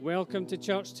Welcome to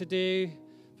church today.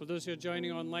 For those who are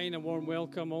joining online, a warm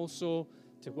welcome also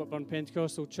to Whitburn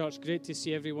Pentecostal Church. Great to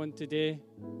see everyone today.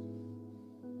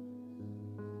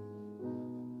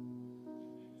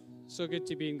 So good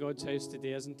to be in God's house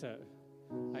today, isn't it?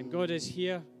 And God is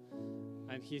here,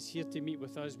 and He's here to meet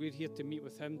with us. We're here to meet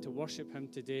with Him, to worship Him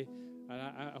today. And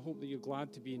I hope that you're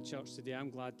glad to be in church today.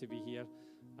 I'm glad to be here,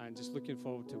 and just looking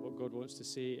forward to what God wants to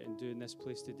say and do in this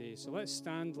place today. So let's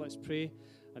stand, let's pray,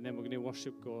 and then we're going to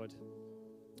worship God.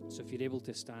 So if you're able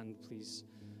to stand, please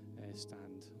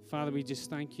stand. Father, we just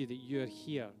thank you that you are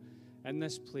here in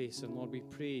this place. And Lord, we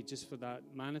pray just for that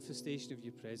manifestation of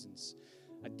your presence,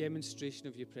 a demonstration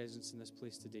of your presence in this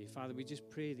place today. Father, we just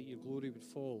pray that your glory would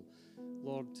fall,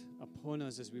 Lord, upon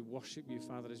us as we worship you,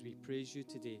 Father, as we praise you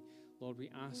today. Lord, we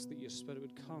ask that your Spirit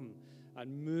would come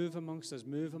and move amongst us,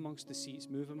 move amongst the seats,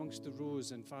 move amongst the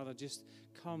rows. And Father, just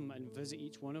come and visit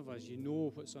each one of us. You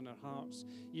know what's on our hearts.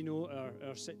 You know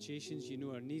our situations. You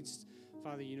know our needs.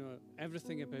 Father, you know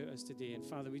everything about us today. And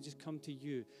Father, we just come to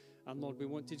you. And Lord, we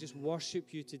want to just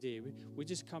worship you today. We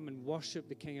just come and worship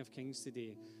the King of Kings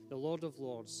today, the Lord of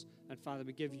Lords. And Father,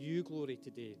 we give you glory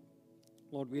today.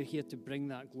 Lord, we're here to bring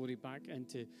that glory back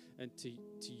into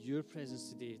your presence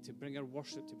today, to bring our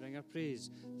worship, to bring our praise,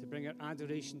 to bring our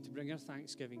adoration, to bring our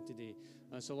thanksgiving today.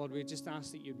 And so, Lord, we just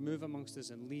ask that you'd move amongst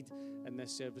us and lead in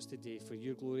this service today for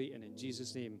your glory and in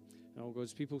Jesus' name. And all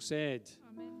God's people said,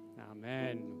 Amen.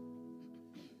 Amen.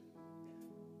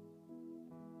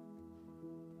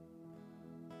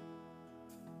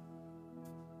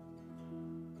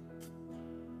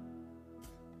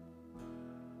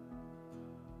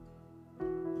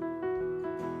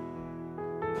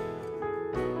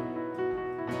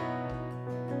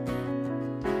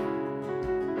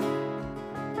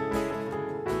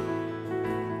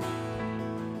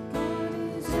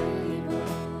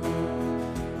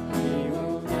 He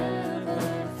will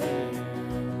never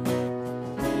fail.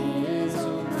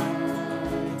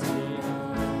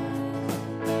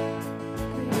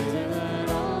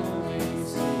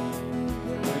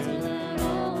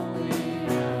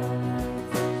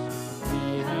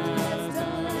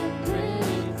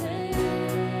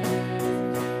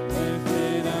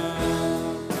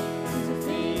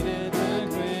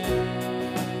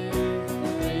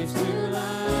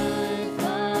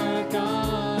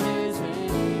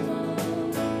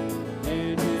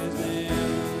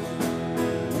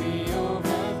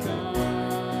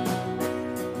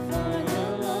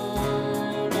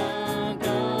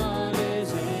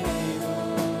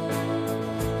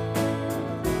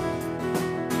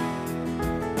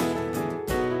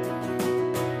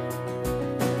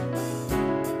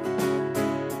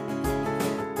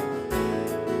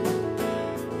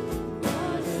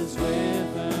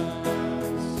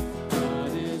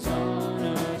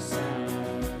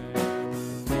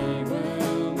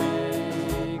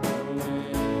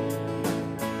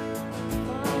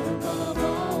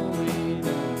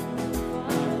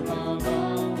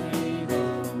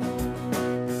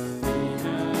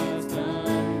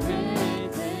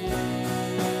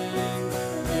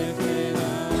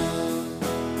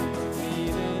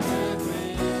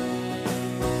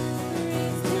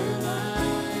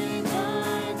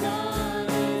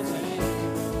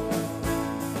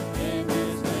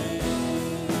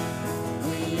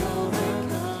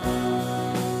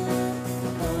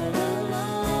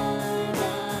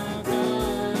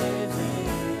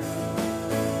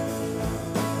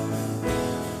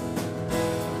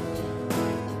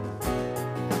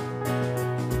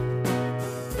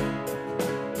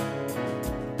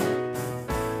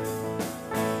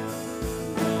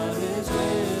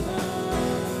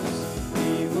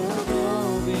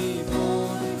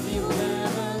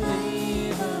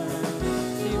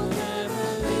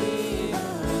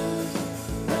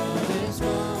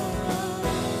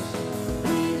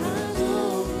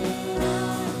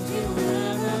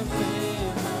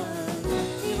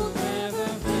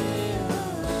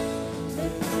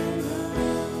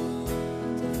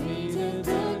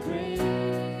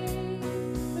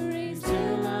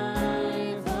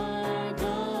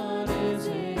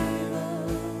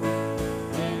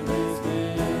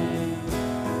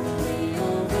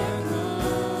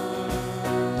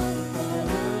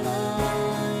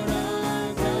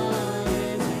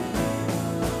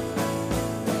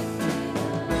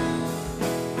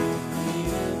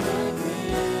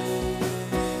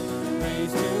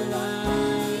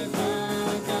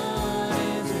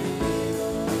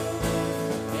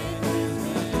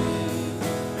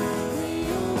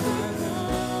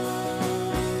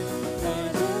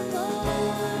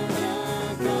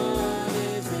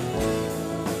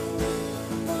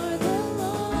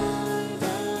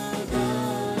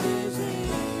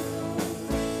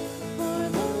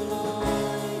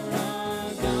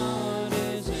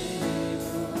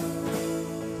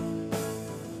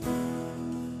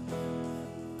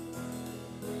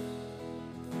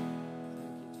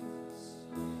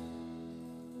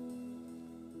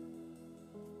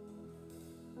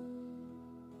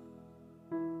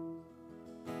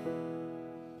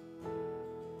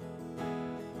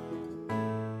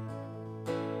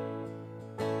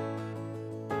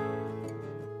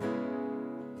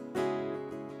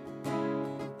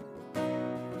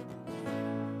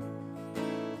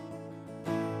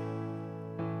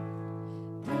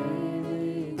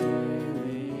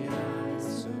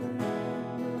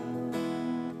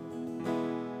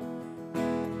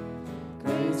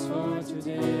 Peace for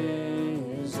today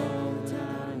is all that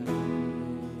I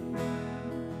need.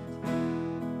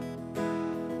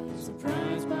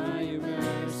 Surprised by your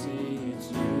mercy,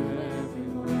 it's you every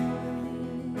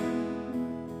morning.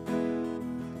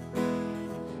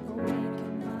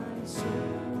 Awaken my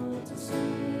soul to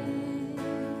sing.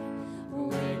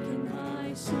 Awaken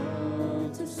my soul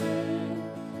to sing.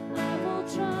 I will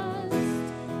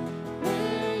trust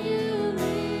where you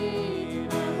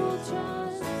lead. I will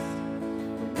trust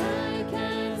when I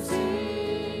can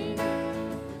see.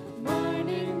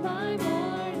 Morning by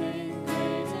morning,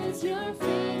 great is your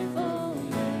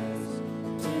faithfulness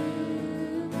to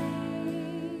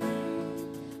me.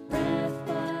 Breath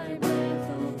by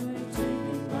breath,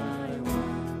 overtaken by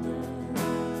wonder.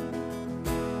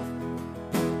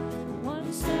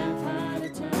 One step at a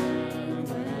time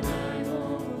when I'm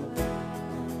overwhelmed.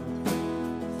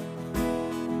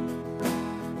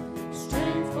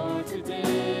 Strength for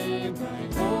today,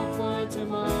 bright hope for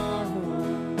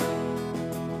tomorrow.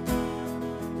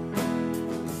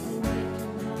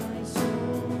 Awaken my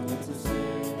soul to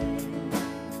sing.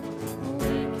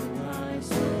 Awaken my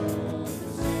soul to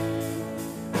sing.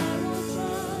 I will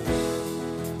trust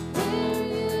where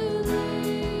you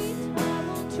lead. I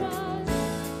will trust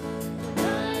when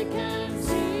I can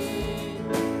see.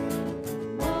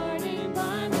 Morning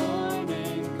by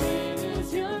morning, great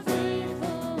is your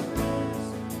faithfulness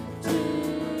to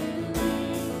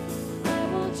me. I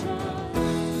will trust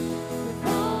with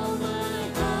all my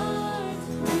heart.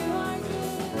 You are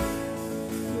good,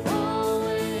 you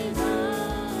always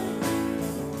are.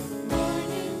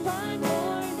 Morning by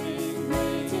morning,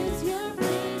 great is your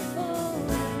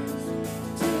faithfulness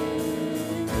to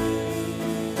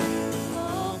me.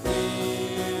 All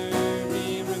fear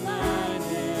be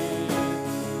reminded,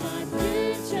 my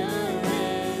future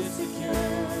is secure.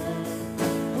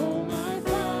 Oh, my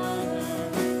Father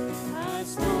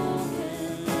has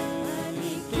spoken, and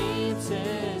He keeps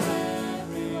His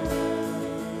every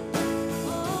word.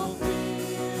 All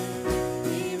fear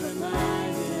be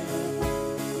reminded,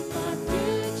 my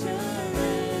future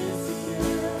is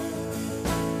secure.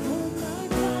 Oh, my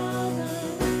Father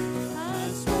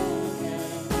has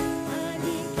spoken, and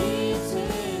He keeps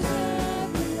His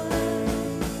every word.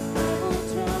 I will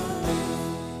trust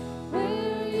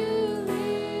where you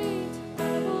lead.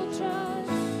 I will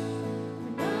trust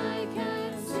when I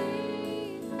can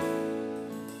see.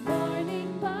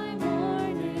 Morning by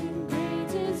morning,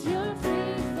 great is your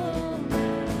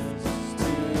faithfulness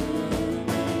to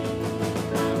me.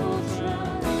 I will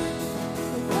trust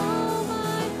with all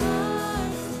my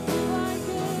heart. You are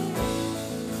good,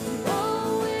 you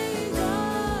always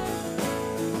are.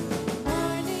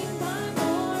 Morning by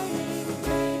morning,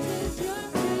 great is your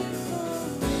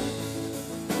faithfulness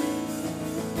Thank you,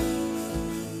 Jesus.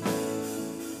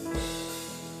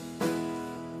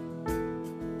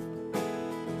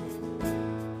 Thank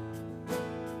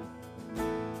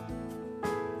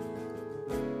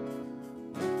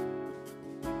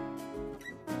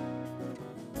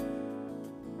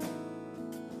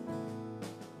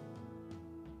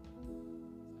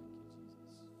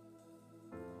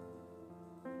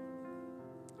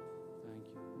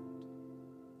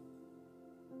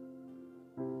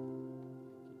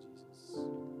you, Lord.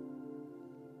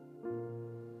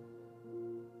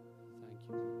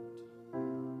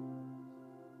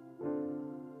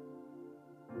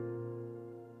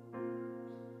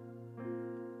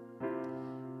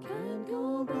 Can't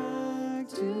go back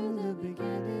to the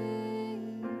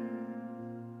beginning.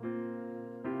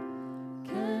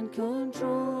 Can't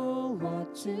control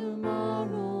what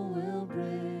tomorrow will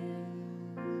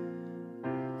bring.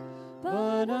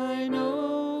 But I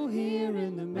know here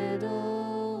in the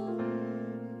middle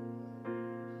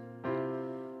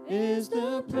is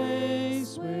the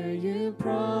place where you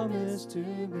promised to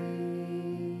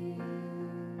be.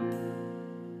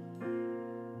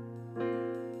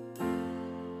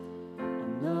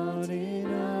 I'm not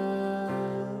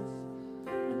enough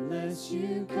unless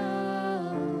you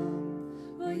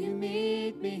come. Will you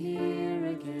meet me here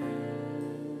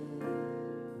again?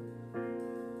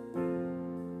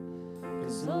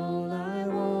 'Cause all I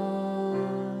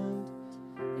want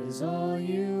is all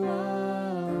you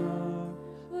are.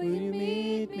 Will you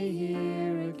meet me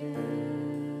here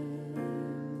again?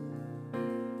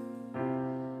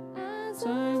 As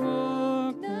I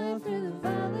walk now through the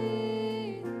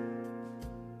valley,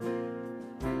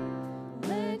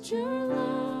 let your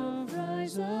love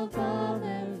rise above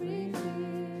every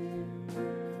fear.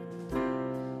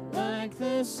 Like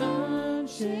the sun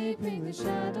shaping the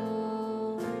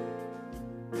shadow,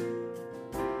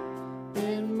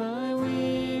 in my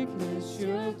weakness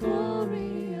your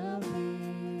glory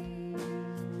appears.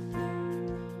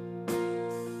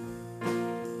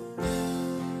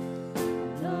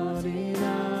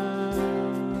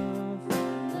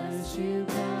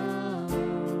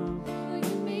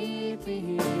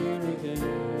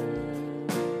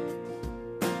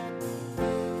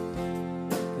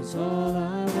 all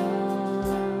I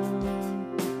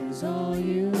want is all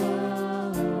you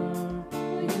are.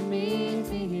 Will you meet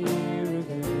me here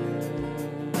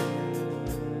again?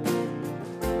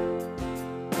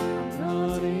 I'm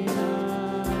not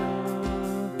enough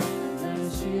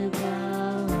unless you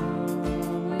come.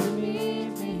 Will you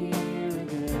meet me here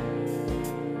again?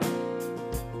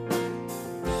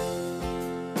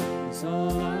 It's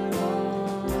all I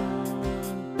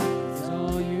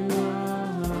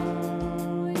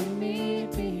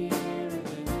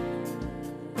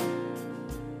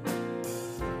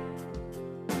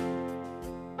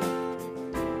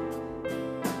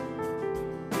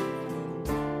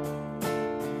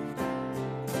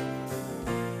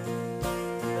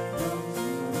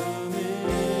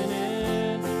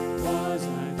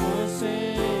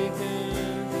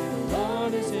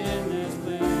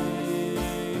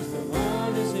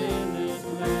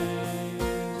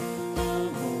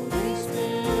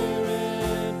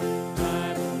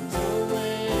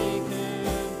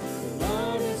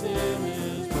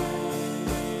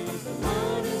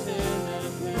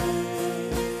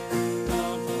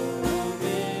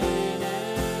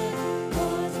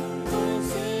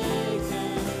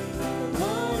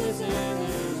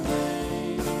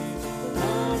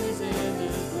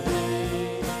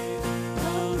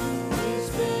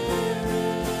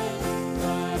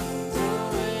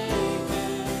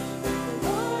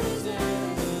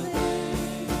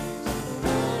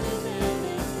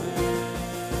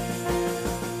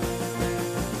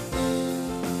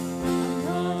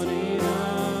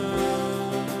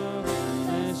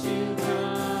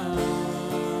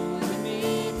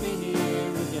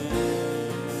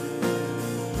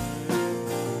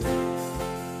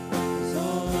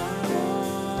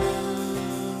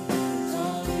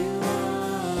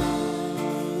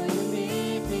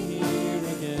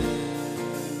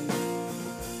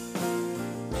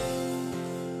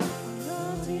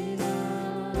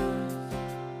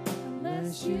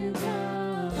you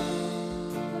come,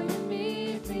 will you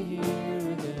meet me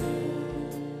here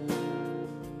again?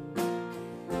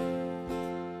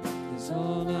 'Cause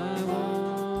all I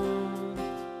want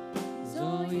is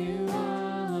all you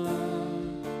are.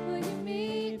 Will you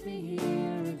meet me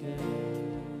here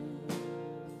again?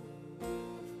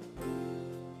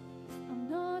 I'm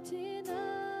not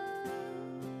enough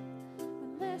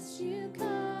unless you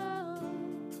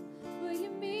come. Will you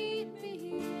meet me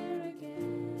here again?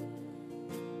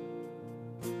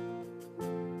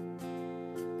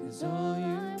 All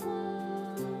I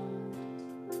want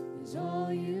is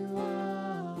all you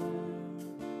are.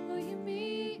 Will you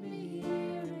meet me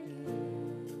here again?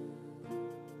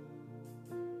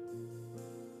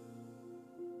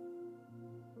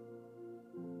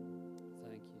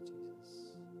 Thank you, Jesus.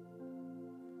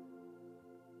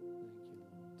 Thank you,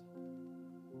 Lord.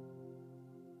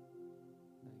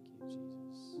 Thank you,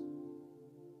 Jesus.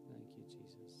 Thank you,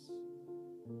 Jesus.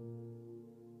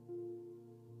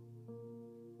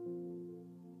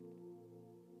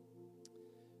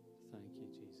 Thank you,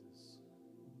 Jesus.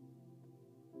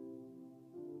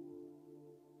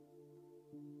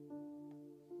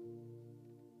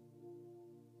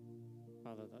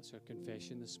 Father, that's our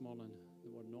confession this morning, that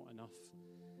we're not enough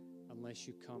unless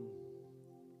you come.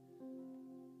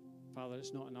 Father,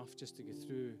 it's not enough just to go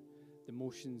through the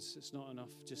motions. It's not enough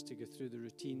just to go through the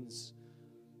routines,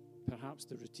 perhaps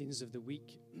the routines of the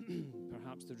week,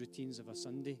 perhaps the routines of a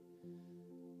Sunday.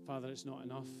 Father, it's not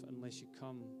enough unless you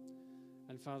come.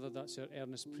 And Father, that's our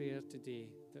earnest prayer today,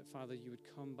 that Father, you would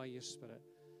come by your Spirit.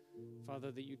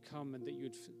 Father, that you'd come and that you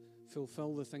would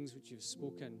fulfill the things which you've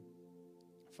spoken.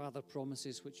 Father,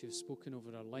 promises which you've spoken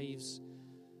over our lives.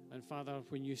 And Father,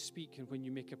 when you speak and when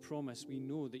you make a promise, we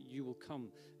know that you will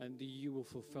come and that you will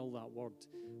fulfill that word.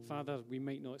 Father, we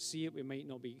might not see it, we might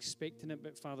not be expecting it,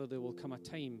 but Father, there will come a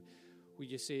time where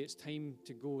you say it's time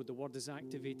to go, the word is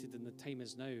activated and the time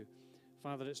is now.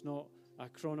 Father, it's not a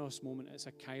chronos moment, it's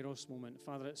a kairos moment.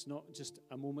 Father, it's not just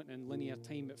a moment in linear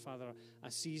time, but Father, a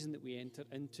season that we enter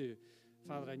into.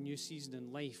 Father, a new season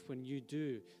in life when you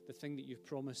do the thing that you've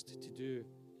promised to do.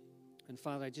 And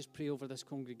Father, I just pray over this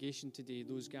congregation today,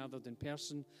 those gathered in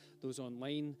person, those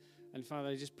online. And Father,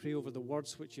 I just pray over the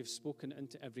words which you've spoken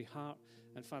into every heart.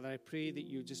 And Father, I pray that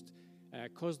you just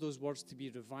cause those words to be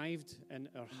revived in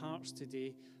our hearts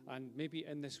today. And maybe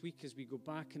in this week as we go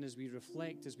back and as we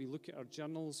reflect, as we look at our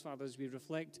journals, Father, as we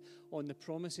reflect on the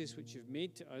promises which you've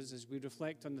made to us, as we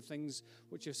reflect on the things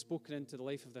which you've spoken into the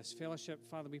life of this fellowship,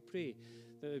 Father, we pray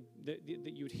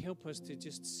that you would help us to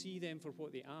just see them for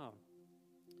what they are.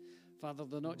 Father,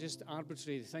 they're not just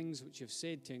arbitrary things which you've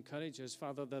said to encourage us.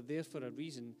 Father, they're there for a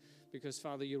reason because,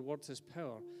 Father, your word has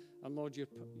power. And Lord,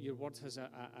 your word has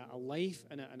a life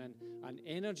in it and an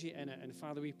energy in it. And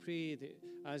Father, we pray that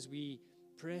as we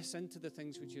press into the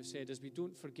things which you've said, as we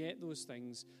don't forget those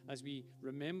things, as we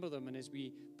remember them and as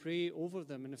we pray over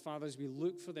them, and Father, as we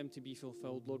look for them to be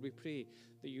fulfilled, Lord, we pray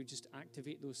that you just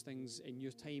activate those things in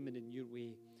your time and in your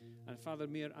way. And Father,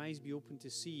 may our eyes be open to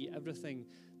see everything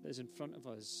that is in front of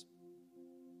us.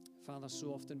 Father, so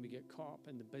often we get caught up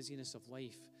in the busyness of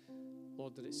life,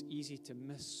 Lord, that it's easy to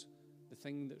miss the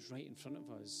thing that's right in front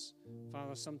of us.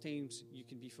 Father, sometimes you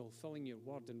can be fulfilling your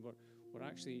word and we're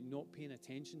actually not paying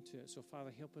attention to it. So,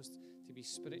 Father, help us to be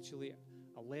spiritually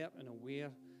alert and aware,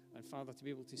 and, Father, to be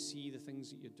able to see the things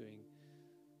that you're doing.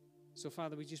 So,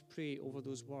 Father, we just pray over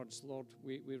those words. Lord,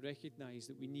 we recognize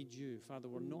that we need you. Father,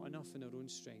 we're not enough in our own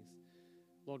strength.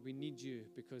 Lord, we need you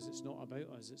because it's not about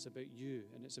us, it's about you,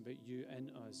 and it's about you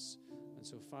in us. And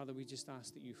so, Father, we just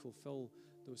ask that you fulfill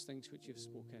those things which you've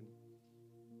spoken.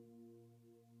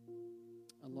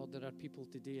 And Lord, there are people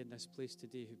today in this place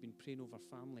today who've been praying over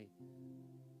family.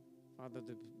 Father,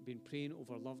 they've been praying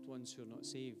over loved ones who are not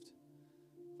saved.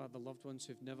 Father, loved ones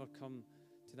who've never come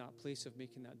to that place of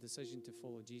making that decision to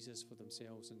follow Jesus for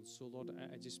themselves. And so, Lord,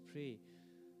 I just pray,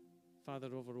 Father,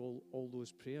 over all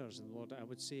those prayers. And Lord, I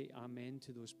would say amen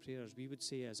to those prayers. We would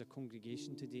say as a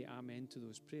congregation today, amen to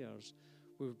those prayers.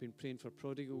 We've been praying for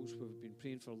prodigals. We've been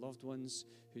praying for loved ones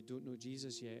who don't know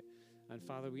Jesus yet. And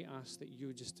Father, we ask that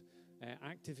you just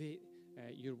activate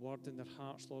your word in their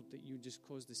hearts, Lord, that you just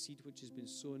cause the seed which has been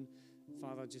sown,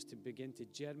 Father, just to begin to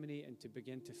germinate and to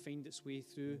begin to find its way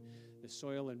through the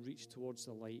soil and reach towards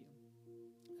the light.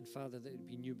 And Father, that it would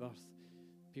be new birth,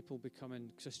 people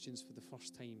becoming Christians for the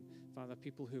first time. Father,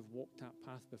 people who have walked that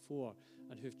path before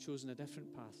and who have chosen a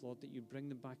different path, Lord, that you bring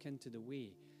them back into the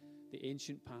way, the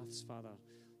ancient paths, Father.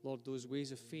 Lord, those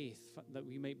ways of faith, that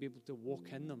we might be able to walk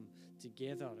in them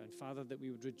together, and Father, that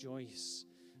we would rejoice.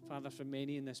 Father, for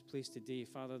many in this place today,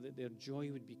 Father, that their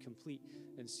joy would be complete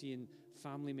in seeing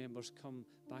family members come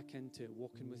back into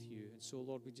walking with you. And so,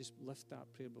 Lord, we just lift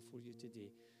that prayer before you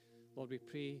today. Lord, we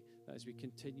pray that as we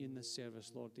continue in this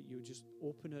service, Lord, that you would just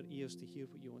open our ears to hear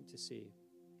what you want to say.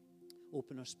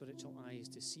 Open our spiritual eyes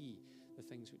to see the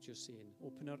things which you're saying.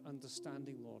 Open our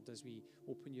understanding, Lord, as we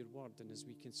open your word and as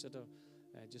we consider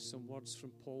just some words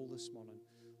from Paul this morning.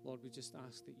 Lord, we just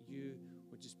ask that you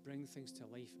would just bring things to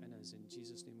life in us. In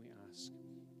Jesus' name we ask.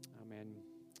 Amen.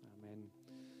 Amen.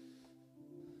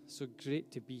 So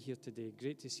great to be here today.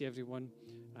 Great to see everyone.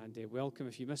 And welcome.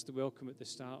 If you missed the welcome at the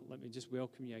start, let me just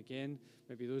welcome you again.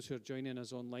 Maybe those who are joining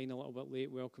us online a little bit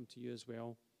late, welcome to you as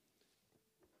well.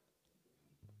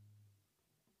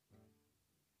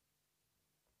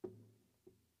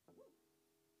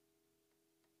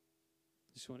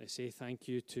 Just want to say thank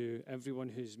you to everyone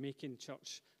who's making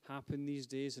church happen these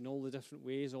days in all the different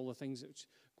ways, all the things that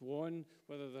go on,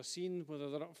 whether they're seen, whether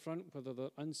they're up front, whether they're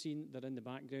unseen, they're in the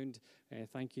background.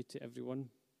 Thank you to everyone.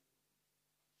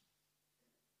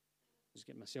 Just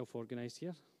get myself organised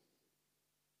here.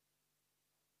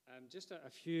 Just a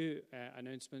few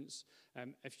announcements.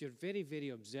 If you're very, very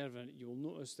observant, you will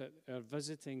notice that our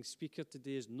visiting speaker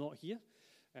today is not here.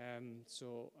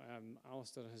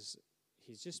 Alistair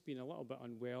he's just been a little bit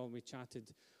unwell, and we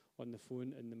chatted on the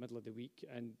phone in the middle of the week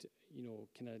and,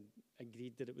 kind of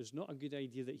agreed that it was not a good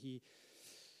idea that he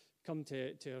come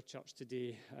to our church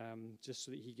today, just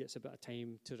so that he gets a bit of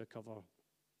time to recover.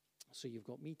 So you've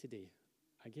got me today,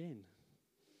 again.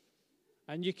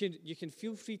 And you can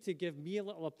feel free to give me a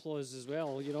little applause as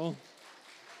well,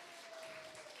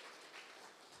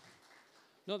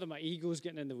 Not that my ego's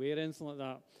getting in the way or anything like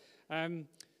that.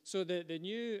 So the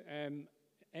new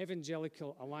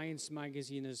Evangelical Alliance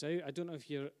magazine is out. I don't know if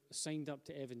you're signed up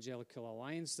to Evangelical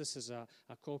Alliance. This is a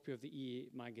copy of the EA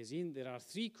magazine. There are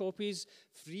 3 copies,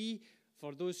 free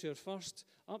for those who are first.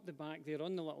 Up the back there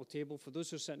on the little table, for those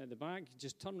who are sitting at the back,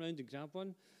 just turn around and grab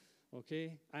one.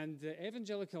 Okay? And the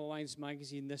Evangelical Alliance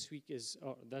magazine this week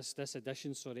this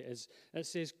edition, it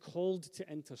says Called to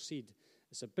Intercede.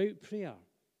 It's about prayer.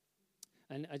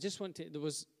 And I just there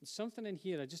was something in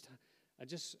here, I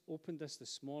just opened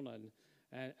this morning,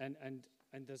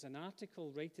 and there's an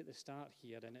article right at the start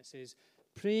here, and it says,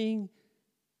 praying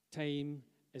time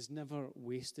is never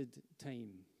wasted time.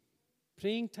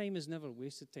 Praying time is never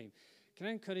wasted time. Can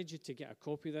I encourage you to get a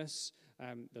copy of this?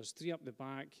 There's 3 up the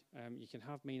back. You can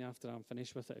have mine after I'm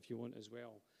finished with it if you want as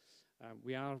well.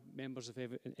 We are members of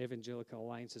Evangelical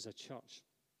Alliance as a church,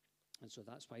 and so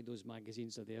that's why those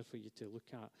magazines are there for you to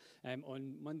look at.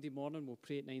 On Monday morning, we'll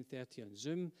pray at 9:30 on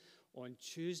Zoom. On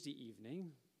Tuesday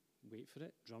evening, wait for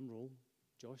it, drum roll,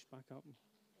 Josh, back up.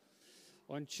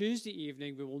 On Tuesday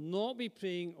evening, we will not be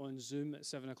praying on Zoom at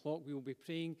 7 o'clock. We will be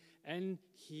praying in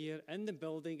here, in the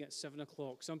building at 7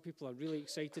 o'clock. Some people are really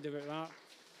excited about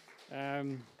that.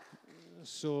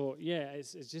 So, yeah,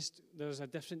 it's just, there's a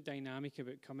different dynamic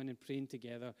about coming and praying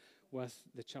together with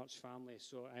the church family.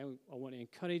 So I want to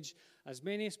encourage as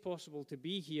many as possible to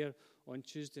be here on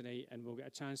Tuesday night, and we'll get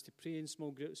a chance to pray in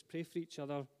small groups, pray for each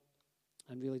other,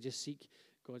 and really just seek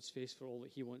God's face for all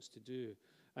that he wants to do.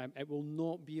 It will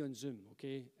not be on Zoom,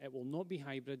 okay? It will not be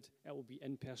hybrid. It will be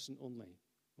in person only,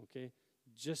 okay?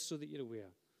 Just so that you're aware.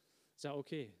 Is that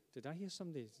okay? Did I hear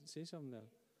somebody say something there?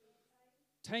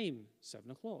 Time, 7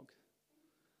 o'clock.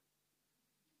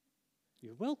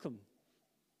 You're welcome.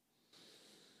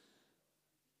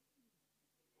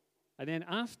 And then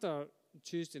after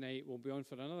Tuesday night, we'll be on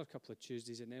for another couple of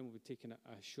Tuesdays, and then we'll be taking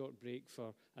a short break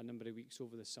for a number of weeks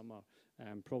over the summer,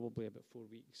 probably about 4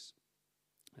 weeks,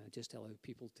 just to allow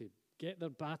people to get their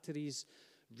batteries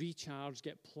recharged,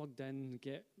 get plugged in,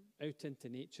 get out into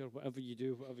nature, whatever you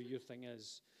do, whatever your thing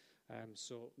is.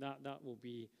 So that will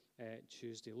be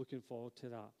Tuesday. Looking forward to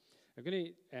that. I'm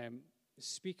going to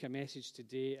speak a message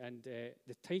today, and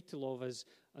the title of is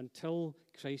Until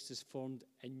Christ is Formed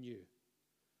in You.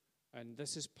 And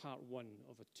this is part one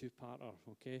of a two-parter,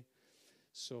 okay?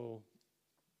 So,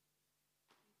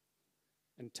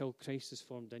 until Christ is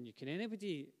formed in you. Can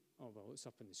anybody, oh, well, it's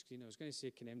up on the screen. I was going to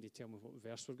say, can anybody tell me what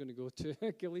verse we're going to go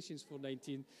to? Galatians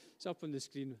 4:19. It's up on the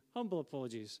screen. Humble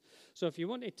apologies. So if you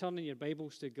want to turn in your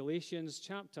Bibles to Galatians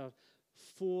chapter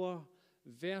 4,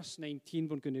 verse 19,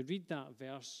 we're going to read that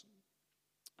verse,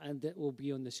 and it will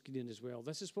be on the screen as well.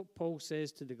 This is what Paul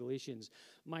says to the Galatians.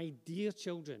 My dear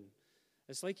children,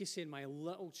 it's like he's saying, my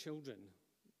little children,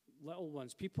 little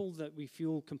ones, people that we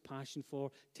feel compassion for,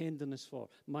 tenderness for.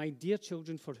 My dear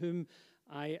children, for whom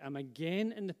I am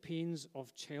again in the pains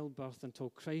of childbirth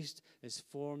until Christ is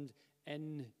formed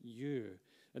in you.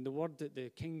 And the word that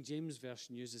the King James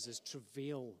Version uses is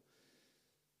travail.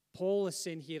 Paul is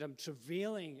saying here, I'm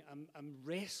travailing, I'm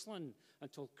wrestling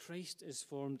until Christ is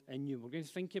formed in you. We're going to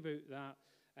think about that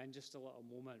in just a little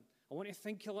moment. I want to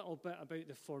think a little bit about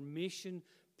the formation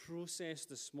process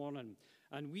this morning,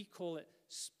 and we call it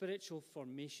spiritual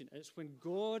formation. It's when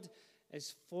God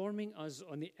is forming us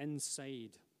on the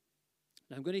inside.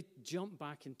 Now, I'm going to jump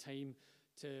back in time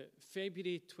to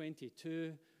February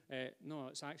 22. It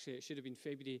should have been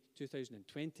February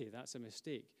 2020. That's a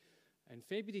mistake. In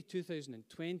February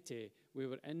 2020, we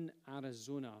were in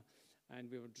Arizona, and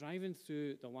we were driving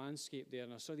through the landscape there,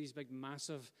 and I saw these big,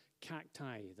 massive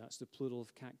cacti. That's the plural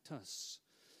of cactus.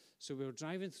 So we were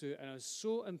driving through, and I was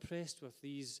so impressed with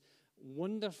these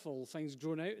wonderful things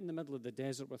growing out in the middle of the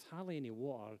desert with hardly any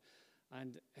water.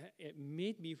 And it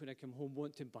made me, when I came home,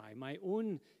 want to buy my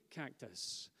own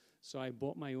cactus. So I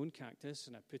bought my own cactus,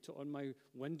 and I put it on my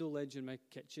window ledge in my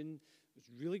kitchen. It's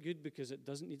really good because it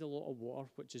doesn't need a lot of water,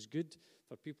 which is good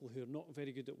for people who are not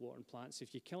very good at watering plants.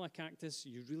 If you kill a cactus,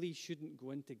 you really shouldn't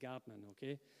go into gardening,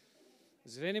 okay?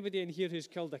 Is there anybody in here who's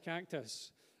killed a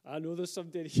cactus? I know there's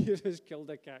somebody here who's killed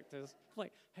a cactus.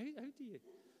 Like, how do you?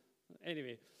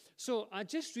 Anyway, so I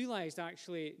just realized,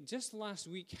 actually, just last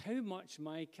week, how much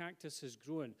my cactus has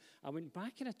grown. I went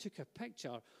back and I took a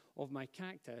picture of my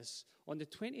cactus on the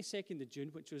 22nd of June,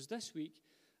 which was this week,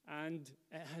 and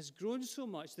it has grown so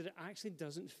much that it actually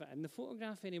doesn't fit in the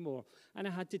photograph anymore. And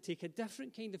I had to take a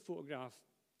different kind of photograph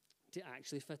to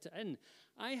actually fit it in.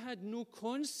 I had no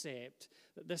concept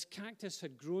that this cactus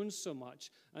had grown so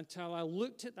much until I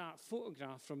looked at that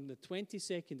photograph from the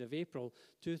 22nd of April,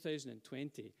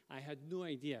 2020. I had no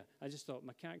idea. I just thought,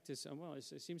 my cactus, well,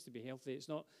 it seems to be healthy. It's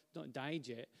not died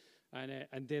yet.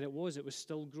 And there it was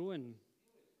still growing.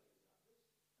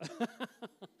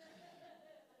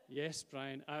 Yes,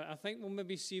 Brian. I think we'll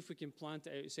maybe see if we can plant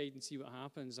it outside and see what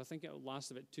happens. I think it'll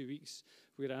last about 2 weeks.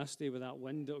 Where I stay with that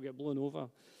wind, it'll get blown over.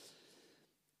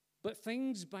 But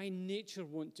things by nature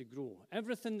want to grow.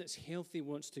 Everything that's healthy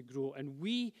wants to grow. And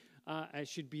we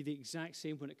should be the exact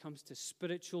same when it comes to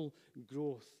spiritual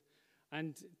growth.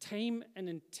 And time and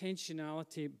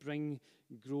intentionality bring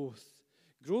growth.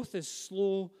 Growth is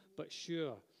slow but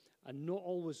sure and not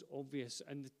always obvious.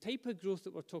 And the type of growth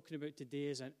that we're talking about today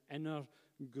is an inner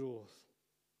growth.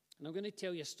 And I'm going to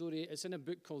tell you a story. It's in a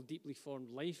book called Deeply Formed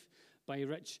Life by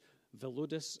Rich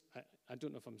Villodas. I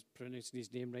don't know if I'm pronouncing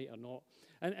his name right or not.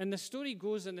 And the story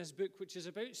goes in this book, which is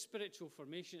about spiritual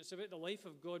formation. It's about the life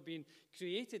of God being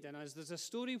created in us. There's a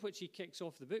story which he kicks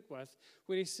off the book with,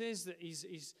 where he says that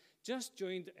he's just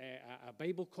joined a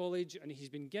Bible college, and he's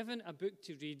been given a book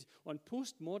to read on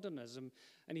postmodernism,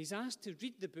 and he's asked to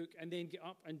read the book and then get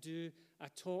up and do a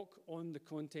talk on the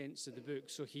contents of the book.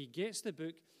 So he gets the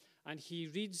book, and he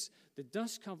reads the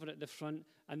dust cover at the front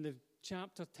and the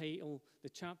chapter title, the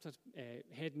chapter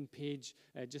heading page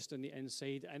just on the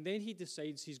inside. And then he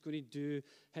decides he's going to do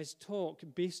his talk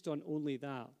based on only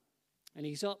that. And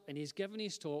he's up and he's giving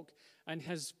his talk, and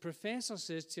his professor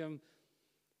says to him,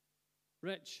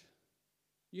 "Rich,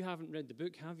 you haven't read the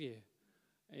book, have you?"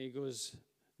 And he goes,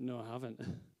 "No, I haven't."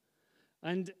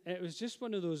 And it was just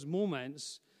one of those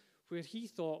moments where he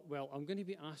thought, well, I'm going to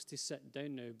be asked to sit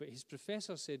down now. But his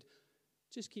professor said,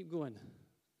 "Just keep going."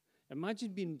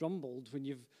 Imagine being rumbled when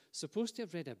you're supposed to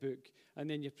have read a book, and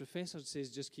then your professor says,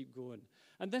 "Just keep going."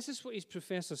 And this is what his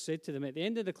professor said to them. At the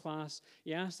end of the class,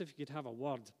 he asked if he could have a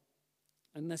word.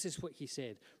 And this is what he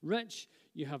said: "Rich,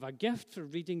 you have a gift for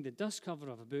reading the dust cover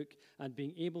of a book and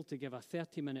being able to give a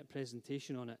 30-minute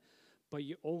presentation on it, but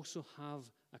you also have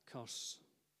a curse.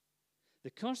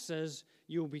 The curse is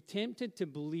you will be tempted to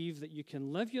believe that you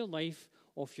can live your life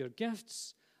off your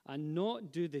gifts and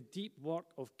not do the deep work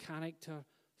of character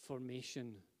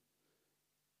formation."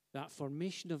 That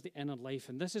formation of the inner life.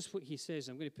 And this is what he says.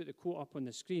 I'm going to put the quote up on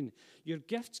the screen. "Your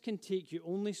gifts can take you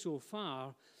only so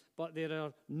far, but there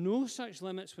are no such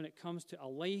limits when it comes to a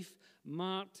life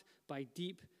marked by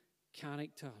deep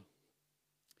character."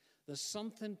 There's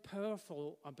something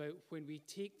powerful about when we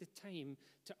take the time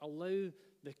to allow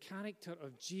the character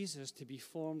of Jesus to be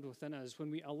formed within us,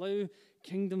 when we allow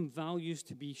kingdom values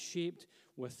to be shaped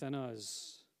within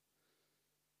us.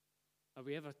 Are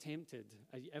you ever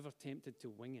tempted to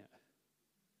wing it?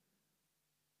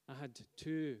 I had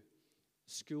 2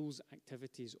 schools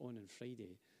activities on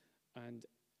Friday, and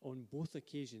on both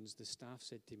occasions the staff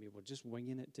said to me, "We're just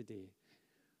winging it today."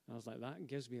 And I was like, that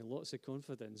gives me lots of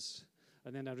confidence.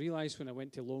 And then I realized when I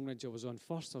went to Longridge I was on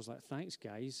first. I was like, "Thanks,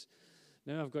 guys.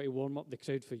 Now I've got to warm up the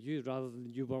crowd for you rather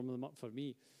than you warm them up for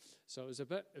me." So it was a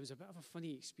bit of a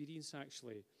funny experience,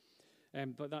 actually.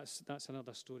 But that's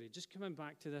another story. Just coming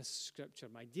back to this scripture: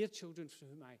 "My dear children, for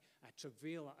whom I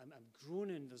travail, I'm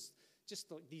groaning. There's just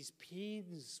like these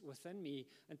pains within me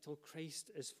until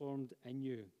Christ is formed in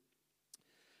you."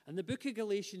 And the book of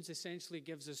Galatians essentially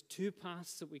gives us 2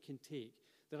 paths that we can take.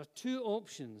 There are 2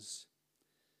 options.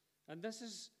 And this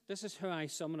is how I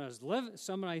summarized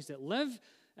it. Live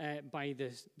by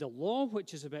the law,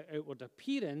 which is about outward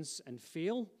appearance, and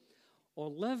fail, or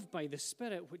live by the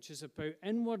Spirit, which is about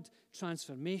inward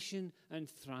transformation and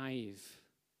thrive.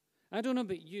 I don't know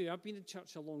about you. I've been in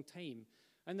church a long time,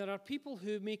 and there are people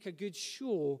who make a good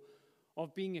show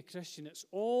of being a Christian. It's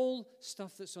all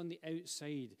stuff that's on the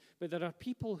outside. But there are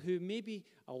people who may be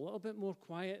a little bit more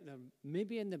quiet. They're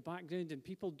maybe in the background and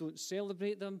people don't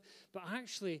celebrate them. But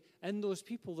actually, in those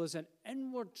people, there's an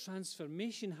inward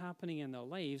transformation happening in their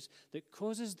lives that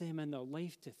causes them in their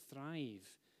life to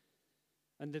thrive.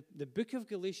 And the book of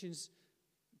Galatians,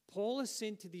 Paul is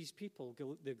saying to these people,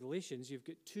 the Galatians, you've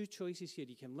got 2 choices here.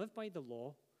 You can live by the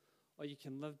law, or you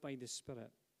can live by the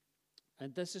Spirit.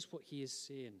 And this is what he is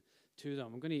saying to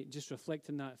them. I'm going to just reflect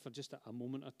on that for just a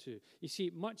moment or two. You see,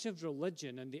 much of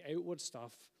religion and the outward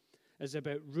stuff is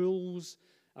about rules,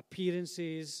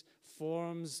 appearances,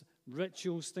 forms,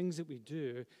 rituals, things that we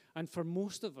do. And for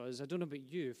most of us, I don't know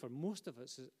about you, for most of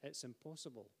us, it's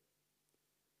impossible.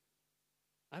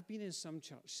 I've been in some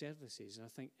church services, and I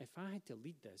think if I had to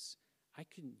lead this, I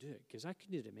couldn't do it because I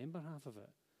couldn't remember half of it.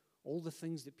 All the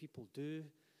things that people do,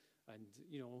 and,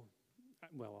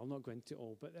 well, I'll not go into it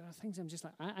all, but there are things I'm just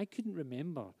like, I couldn't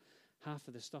remember half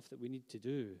of the stuff that we need to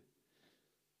do.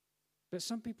 But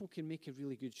some people can make a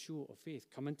really good show of faith,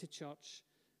 coming to church,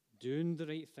 doing the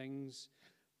right things,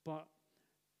 but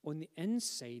on the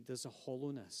inside, there's a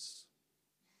hollowness.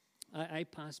 I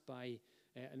passed by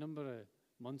a number of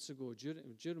months ago,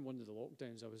 during one of the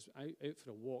lockdowns, I was out for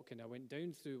a walk, and I went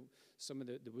down through some of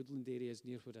the woodland areas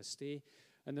near where I stay,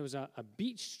 and there was a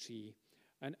beech tree.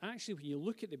 And actually, when you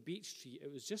look at the beech tree,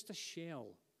 it was just a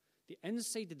shell. The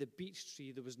inside of the beech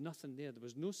tree, there was nothing there. There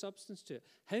was no substance to it.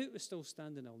 How it was still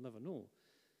standing, I'll never know.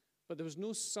 But there was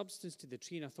no substance to the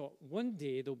tree, and I thought, one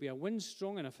day there'll be a wind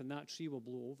strong enough and that tree will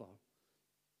blow over.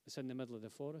 It's in the middle of the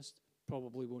forest.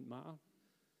 Probably won't matter.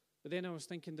 But then I was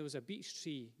thinking there was a beech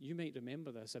tree. You might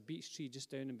remember this, a beech tree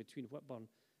just down in between Whitburn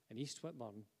and East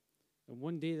Whitburn. And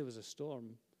one day there was a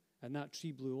storm, and that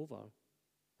tree blew over.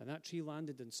 And that tree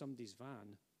landed in somebody's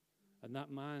van. And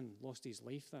that man lost his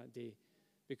life that day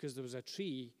because there was a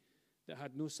tree that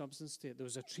had no substance to it. There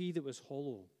was a tree that was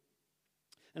hollow.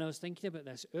 And I was thinking about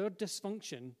this. Our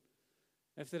dysfunction,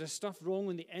 if there is stuff wrong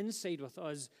on the inside with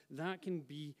us, that can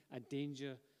be a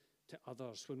danger to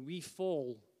others. When we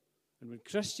fall, and when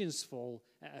Christians fall,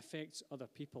 it affects other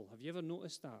people. Have you ever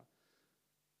noticed that?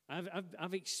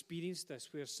 I've experienced this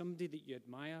where somebody that you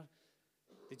admire,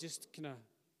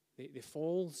 they they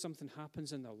fall, something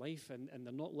happens in their life, and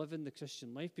they're not living the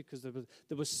Christian life because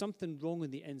there was something wrong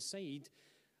on the inside,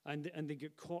 and they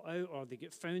get caught out or they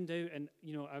get found out. And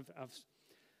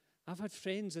I've had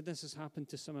friends, and this has happened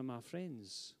to some of my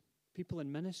friends, people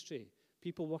in ministry,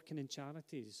 people working in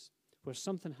charities, where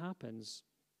something happens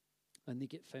and they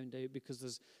get found out because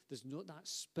there's not that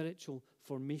spiritual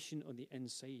formation on the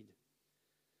inside.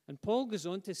 And Paul goes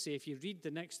on to say, if you read the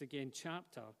next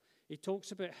chapter, he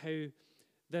talks about how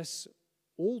this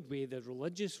old way, the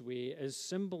religious way, is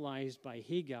symbolized by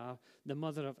Hagar, the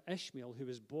mother of Ishmael, who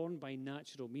was born by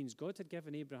natural means. God had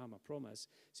given Abraham a promise.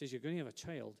 He says, you're going to have a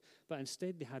child. But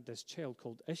instead they had this child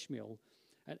called Ishmael,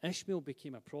 and Ishmael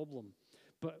became a problem.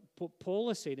 But what Paul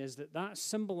is saying is that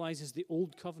symbolizes the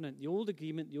old covenant, the old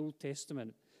agreement, the Old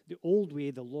Testament, the old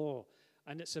way, the law.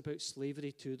 And it's about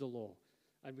slavery to the law.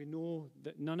 And we know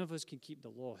that none of us can keep the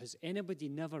law. Has anybody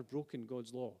never broken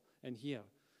God's law in here?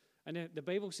 And the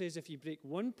Bible says if you break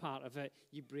one part of it,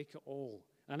 you break it all.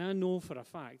 And I know for a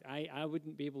fact, I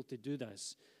wouldn't be able to do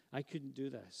this. I couldn't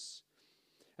do this.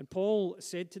 And Paul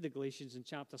said to the Galatians in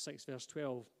chapter 6, verse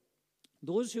 12,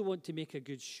 those who want to make a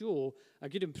good show, a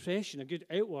good impression, a good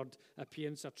outward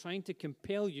appearance are trying to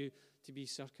compel you to be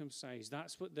circumcised.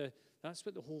 That's what the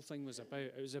whole thing was about.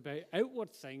 It was about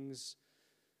outward things.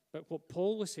 But what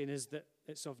Paul was saying is that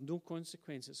it's of no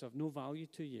consequence. It's of no value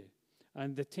to you.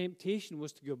 And the temptation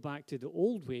was to go back to the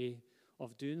old way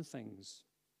of doing things.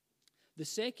 The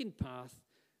second path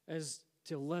is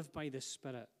to live by the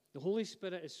Spirit. The Holy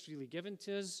Spirit is freely given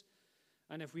to us.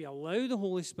 And if we allow the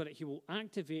Holy Spirit, he will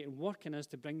activate and work in us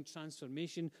to bring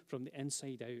transformation from the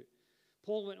inside out.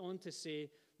 Paul went on to say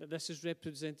that this is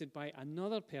represented by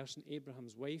another person,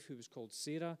 Abraham's wife, who was called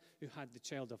Sarah, who had the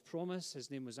child of promise. His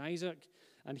name was Isaac.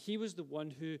 And he was the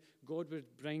one who God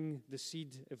would bring the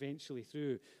seed eventually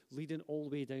through, leading all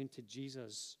the way down to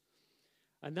Jesus.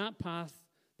 And that path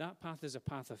is a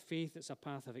path of faith. It's a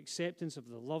path of acceptance of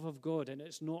the love of God. And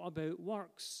it's not about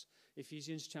works.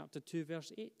 Ephesians chapter 2,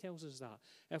 verse 8 tells us that.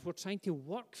 If we're trying to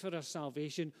work for our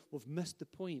salvation, we've missed the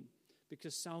point,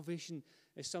 because salvation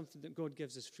is something that God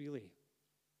gives us freely.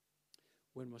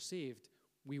 When we're saved,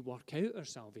 we work out our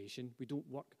salvation. We don't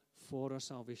work for our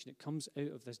salvation. It comes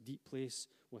out of this deep place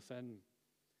within.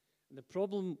 And the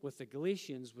problem with the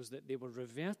Galatians was that they were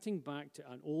reverting back to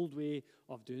an old way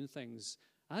of doing things.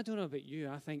 I don't know about you.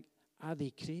 I think, are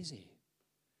they crazy?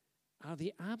 Are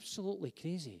they absolutely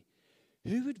crazy?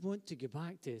 Who would want to go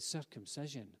back to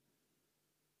circumcision?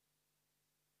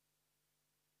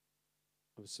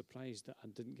 I was surprised that I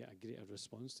didn't get a greater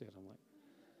response there. I'm like,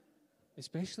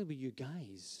 especially with you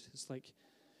guys. It's like,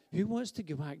 who wants to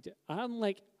go back to... I'm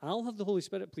like, I'll have the Holy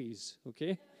Spirit, please,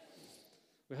 okay?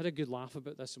 We had a good laugh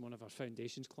about this in one of our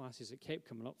foundations classes. It kept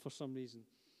coming up for some reason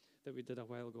that we did a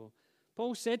while ago.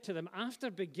 Paul said to them, after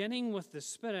beginning with the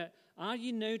Spirit, are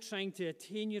you now trying to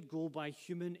attain your goal by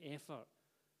human effort?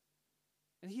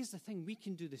 And here's the thing, we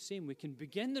can do the same. We can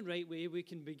begin the right way, we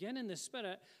can begin in the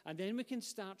Spirit, and then we can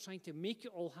start trying to make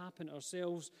it all happen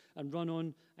ourselves and run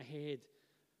on ahead.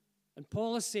 And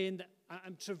Paul is saying that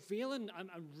I'm travailing,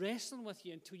 I'm wrestling with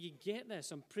you until you get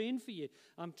this. I'm praying for you.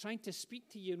 I'm trying to speak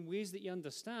to you in ways that you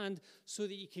understand so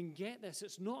that you can get this.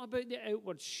 It's not about the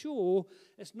outward show.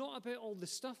 It's not about all the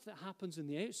stuff that happens on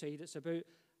the outside. It's about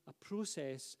a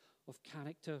process of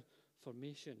character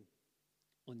formation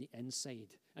on the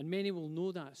inside. And many will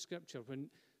know that scripture. When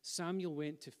Samuel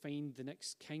went to find the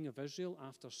next king of Israel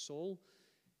after Saul,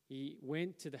 he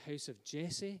went to the house of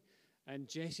Jesse, and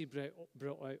Jesse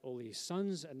brought out all his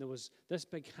sons, and there was this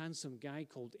big handsome guy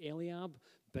called Eliab,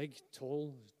 big,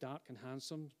 tall, dark and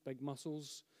handsome, big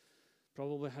muscles,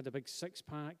 probably had a big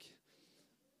six-pack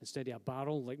instead of a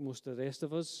barrel like most of the rest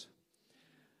of us.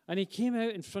 And he came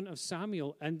out in front of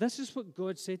Samuel, and this is what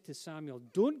God said to Samuel,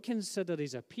 don't consider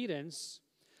his appearance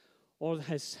or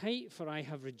his height, for I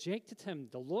have rejected him.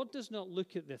 The Lord does not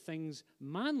look at the things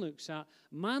man looks at.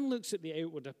 Man looks at the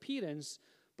outward appearance,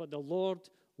 but the Lord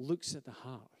looks at the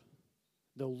heart.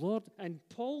 The Lord, and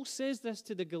Paul says this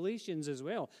to the Galatians as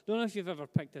well. Don't know if you've ever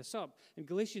picked this up. In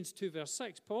Galatians 2, verse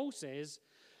 6, Paul says,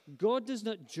 God does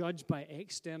not judge by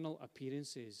external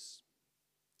appearances.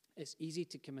 It's easy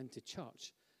to come into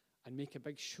church and make a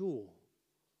big show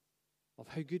of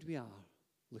how good we are.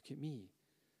 Look at me.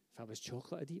 If I was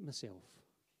chocolate, I'd eat myself.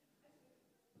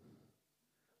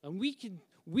 And we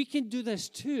can do this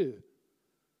too.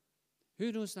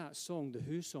 Who knows that song, the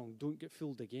Who song, Don't Get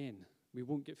Fooled Again? We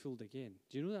won't get fooled again.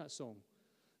 Do you know that song?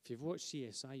 If you've watched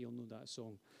CSI, you'll know that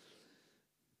song.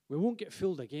 We won't get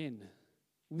fooled again.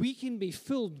 We can be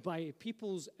fooled by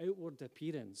people's outward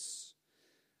appearance.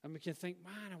 And we can think,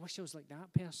 man, I wish I was like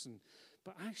that person.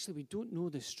 But actually, we don't know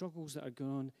the struggles that are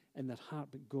going on in their heart,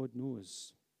 but God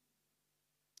knows.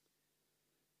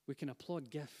 We can applaud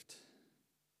gift.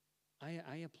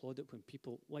 I applaud it when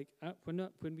people, like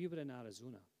when we were in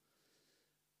Arizona,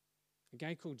 a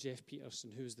guy called Jeff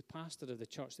Peterson, who was the pastor of the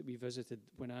church that we visited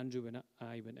when Andrew and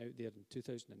I went out there in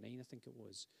 2009, I think it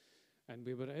was. And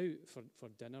we were out for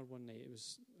dinner one night. It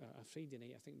was a Friday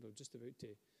night. I think we were just about to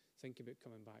think about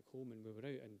coming back home, and we were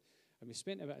out, and we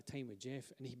spent a bit of time with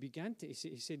Jeff, and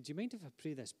he said, do you mind if I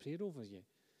pray this prayer over you?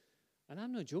 And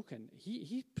I'm not joking.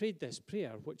 He prayed this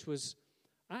prayer, which was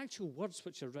actual words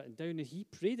which are written down, and he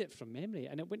prayed it from memory,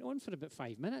 and it went on for about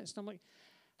 5 minutes. And I'm like,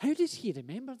 how does he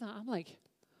remember that? I'm like,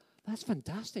 that's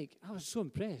fantastic. I was so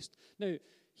impressed. Now,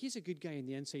 he's a good guy on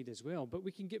the inside as well, but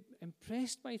we can get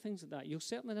impressed by things like that. You'll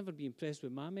certainly never be impressed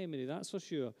with my memory, that's for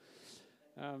sure.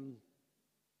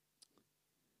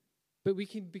 But we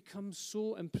can become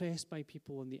so impressed by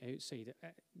people on the outside.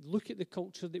 Look at the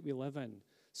culture that we live in,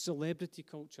 celebrity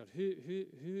culture.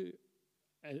 Who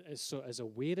is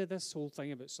aware of this whole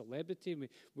thing about celebrity?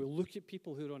 We look at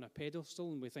people who are on a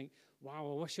pedestal and we think,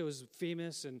 wow, I wish I was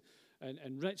famous and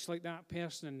rich like that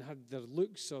person and had their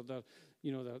looks or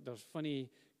their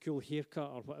funny, cool haircut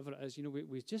or whatever it is.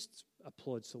 We just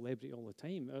applaud celebrity all the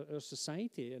time. Our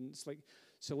society, and it's like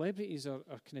celebrities are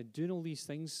kind of doing all these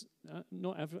things. I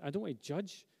don't want to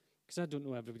judge because I don't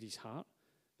know everybody's heart.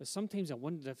 But sometimes I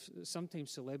wonder if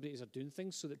sometimes celebrities are doing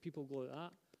things so that people go like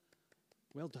that.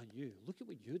 Well done, you. Look at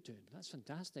what you're doing. That's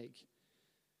fantastic.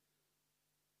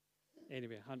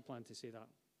 Anyway, I hadn't planned to say that.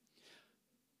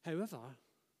 However,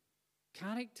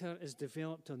 character is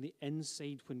developed on the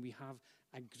inside when we have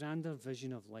a grander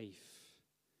vision of life.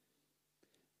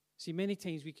 See, many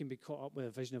times we can be caught up with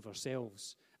a vision of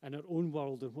ourselves and our own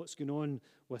world and what's going on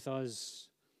with us,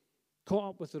 caught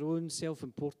up with our own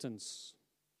self-importance.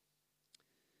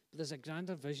 But there's a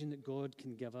grander vision that God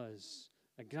can give us,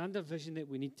 a grander vision that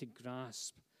we need to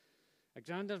grasp, a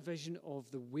grander vision of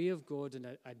the way of God and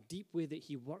a deep way that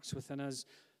he works within us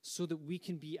so that we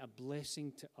can be a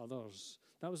blessing to others.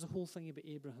 That was the whole thing about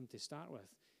Abraham to start with.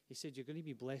 He said, you're going to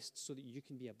be blessed so that you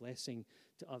can be a blessing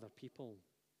to other people.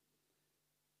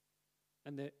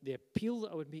 And the appeal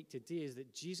that I would make today is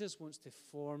that Jesus wants to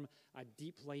form a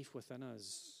deep life within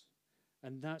us.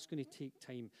 And that's going to take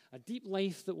time. A deep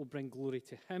life that will bring glory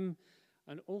to him,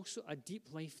 and also a deep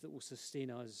life that will sustain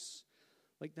us.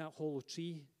 Like that hollow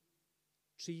tree,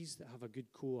 trees that have a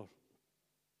good core.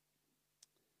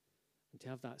 And to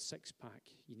have that six-pack,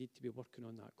 you need to be working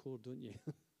on that core, don't you?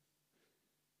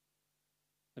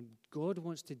 And God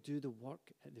wants to do the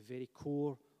work at the very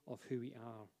core of who we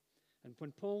are. And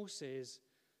when Paul says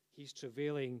he's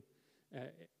travailing,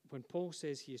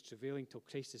 till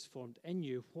Christ is formed in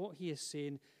you, what he is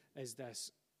saying is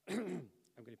this. I'm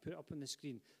going to put it up on the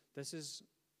screen. This is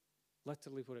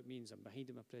literally what it means. I'm behind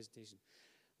in my presentation.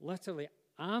 Literally,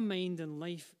 a mind and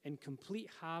life in complete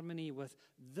harmony with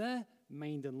the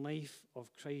mind and life of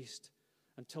Christ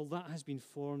until that has been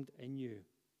formed in you.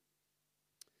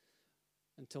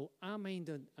 Until our mind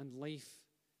and life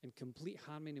in complete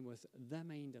harmony with the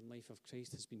mind and life of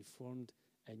Christ has been formed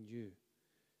in you.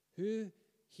 Who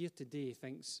here today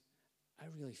thinks, I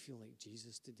really feel like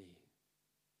Jesus today?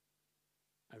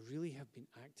 I really have been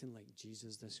acting like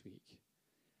Jesus this week.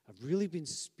 I've really been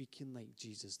speaking like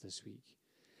Jesus this week.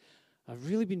 I've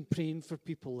really been praying for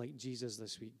people like Jesus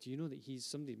this week. Do you know that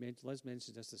Liz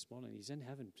mentioned this morning, he's in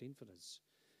heaven praying for us.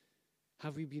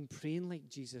 Have we been praying like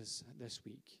Jesus this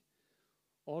week?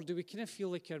 Or do we kind of feel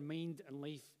like our mind and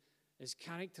life is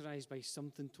characterized by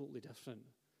something totally different?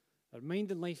 Our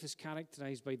mind and life is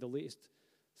characterized by the latest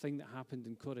thing that happened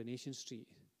in Coronation Street?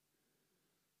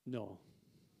 No.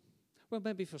 Well,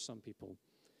 maybe for some people.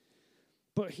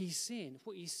 But what he's saying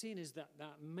is that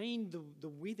mind, the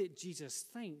way that Jesus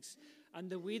thinks, and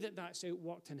the way that that's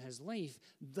outworked in his life,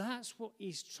 that's what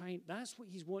he's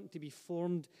wanting to be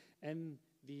formed in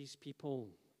these people.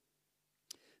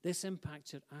 This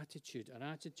impacts our attitude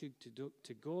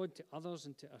to God, to others,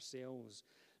 and to ourselves.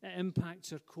 It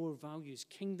impacts our core values,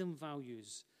 kingdom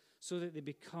values, so that they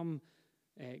become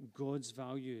God's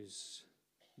values.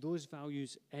 Those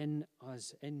values in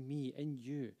us, in me, in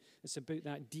you. It's about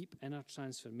that deep inner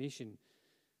transformation,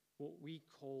 what we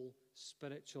call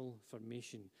spiritual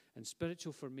formation. And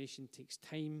spiritual formation takes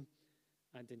time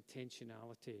and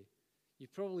intentionality. You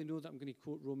probably know that I'm going to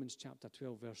quote Romans chapter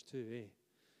 12, verse 2,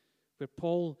 where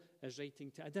Paul is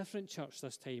writing to a different church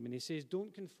this time, and he says,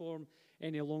 don't conform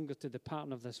any longer to the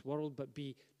pattern of this world, but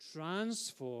be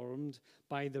transformed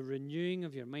by the renewing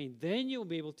of your mind. Then you'll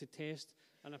be able to test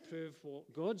and approve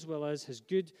what God's will is, his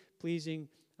good, pleasing,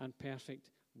 and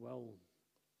perfect will.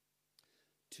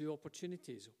 two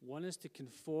opportunities. One is to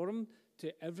conform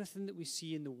to everything that we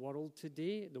see in the world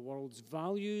today, the world's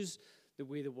values, the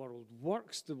way the world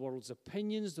works, the world's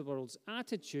opinions, the world's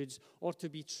attitudes, or to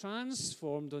be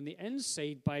transformed on the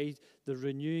inside by the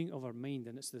renewing of our mind.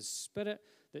 And it's the Spirit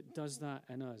that does that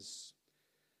in us.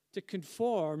 To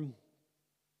conform,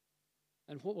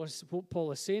 and what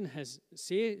Paul is saying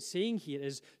here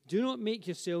is, do not make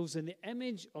yourselves in the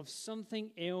image of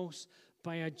something else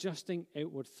by adjusting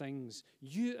outward things.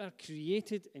 You are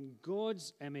created in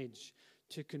God's image.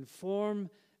 To conform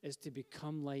is to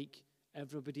become like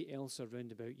everybody else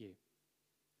around about you.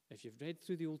 If you've read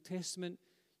through the Old Testament,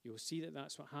 you'll see that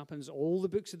that's what happens. All the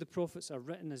books of the prophets are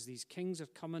written as these kings are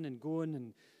coming and going,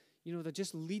 and they're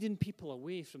just leading people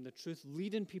away from the truth,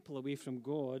 leading people away from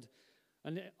God,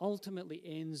 and it ultimately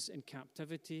ends in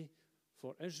captivity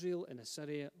for Israel and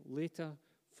Assyria, later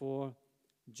for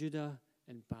Judah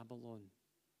and Babylon.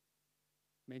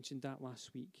 Mentioned that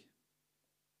last week.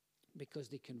 Because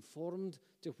they conformed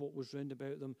to what was round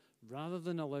about them, rather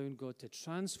than allowing God to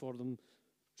transform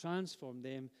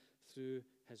them through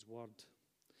His Word.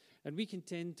 And we can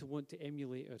tend to want to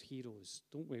emulate our heroes,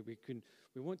 don't we?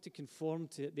 We want to conform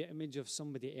to the image of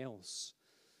somebody else.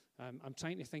 I'm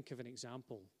trying to think of an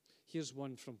example. Here's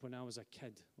one from when I was a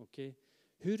kid, okay?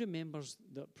 Who remembers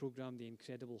that program, The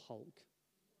Incredible Hulk?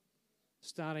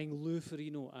 Starring Lou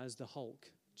Ferrigno as the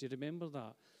Hulk. Do you remember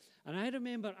that? And I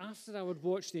remember after I would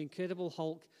watch The Incredible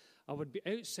Hulk, I would be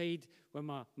outside with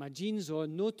my jeans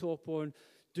on, no top on,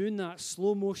 doing that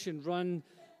slow motion run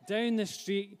down the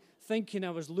street, thinking I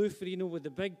was Lou Ferrigno with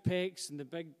the big pecs and the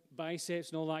big biceps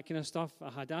and all that kind of stuff. I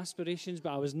had aspirations,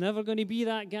 but I was never going to be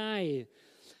that guy.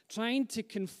 Trying to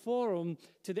conform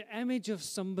to the image of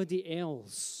somebody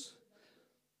else.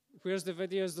 Where's the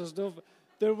videos?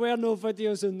 There were no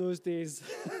videos in those days,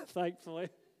 thankfully.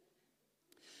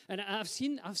 And I've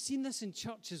seen this in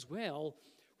church as well,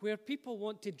 where people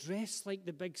want to dress like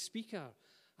the big speaker.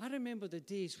 I remember the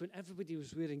days when everybody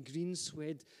was wearing green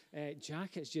suede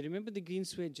jackets. Do you remember the green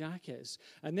suede jackets?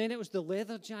 And then it was the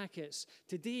leather jackets.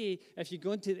 Today, if you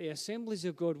go into the Assemblies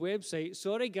of God website,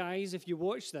 sorry guys if you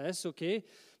watch this, okay,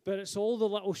 but it's all the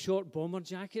little short bomber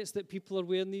jackets that people are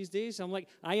wearing these days. I'm like,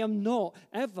 I am not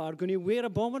ever going to wear a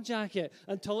bomber jacket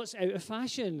until it's out of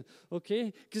fashion,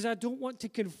 okay? Because I don't want to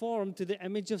conform to the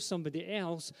image of somebody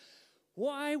else.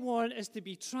 What I want is to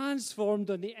be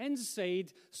transformed on the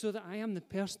inside so that I am the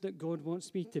person that God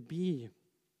wants me to be.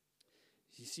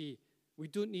 You see, we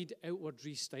don't need outward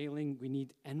restyling. We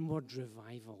need inward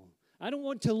revival. I don't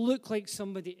want to look like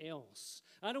somebody else.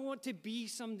 I don't want to be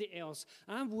somebody else.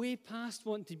 I'm way past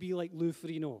wanting to be like Lou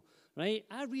Ferrigno, right?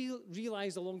 I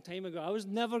realized a long time ago I was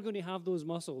never going to have those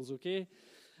muscles, okay?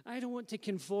 I don't want to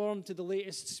conform to the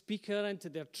latest speaker and to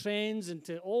their trends and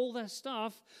to all this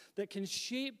stuff that can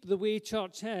shape the way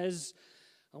church is.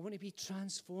 I want to be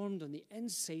transformed on the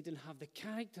inside and have the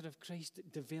character of Christ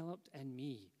developed in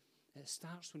me. It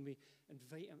starts when we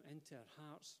invite Him into our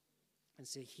hearts and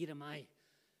say, here am I.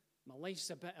 My life's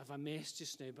a bit of a mess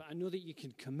just now, but I know that you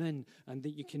can come in and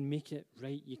that you can make it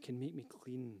right. You can make me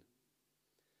clean.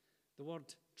 The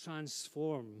word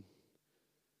transform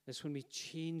is when we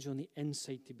change on the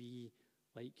inside to be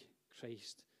like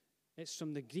Christ. It's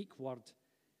from the Greek word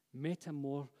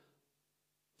metamorphose.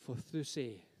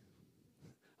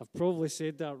 I've probably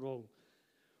said that wrong.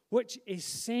 Which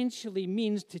essentially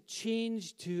means to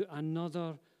change to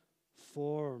another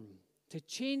form. To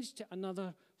change to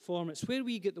another form. It's where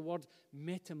we get the word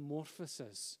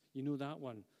metamorphosis. You know that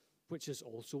one. Which is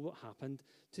also what happened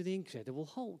to the Incredible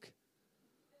Hulk.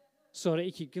 Sorry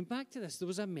to keep going back to this. There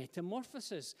was a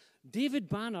metamorphosis. David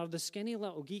Banner, the skinny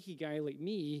little geeky guy like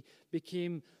me,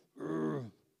 became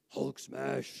Hulk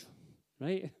smash.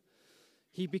 Right?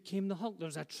 He became the Hulk.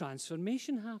 There's a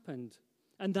transformation happened.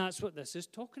 And that's what this is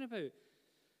talking about.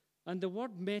 And the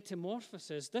word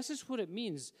metamorphosis, this is what it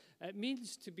means. It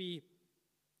means to be,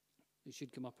 it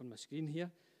should come up on my screen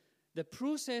here, the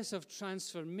process of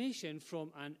transformation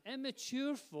from an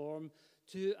immature form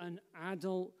to an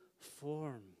adult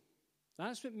form.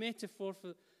 That's what this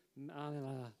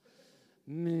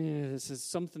is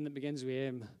something that begins with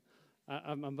M.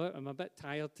 I'm a bit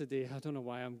tired today. I don't know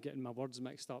why I'm getting my words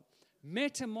mixed up.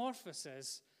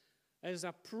 Metamorphosis is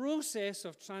a process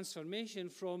of transformation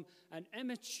from an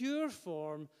immature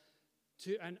form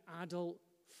to an adult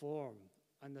form.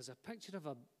 And there's a picture of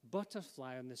a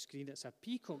butterfly on the screen. It's a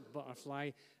peacock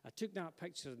butterfly. I took that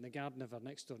picture in the garden of our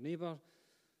next-door neighbour.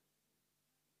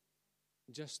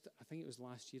 I think it was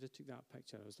last year I took that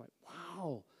picture. I was like,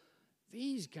 wow,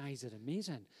 these guys are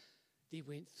amazing. They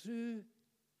went through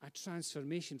a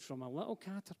transformation from a little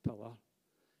caterpillar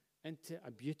into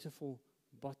a beautiful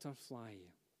butterfly.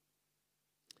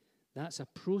 That's a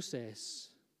process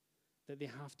that they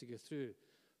have to go through.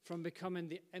 From becoming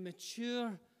the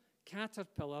immature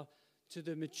caterpillar to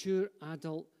the mature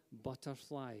adult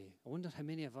butterfly. I wonder how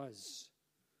many of us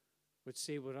would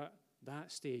say we're at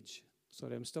that stage.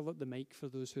 Sorry, I'm still at the mic for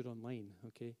those who are online,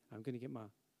 okay? I'm going to get my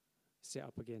set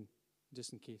up again,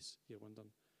 just in case you're wondering.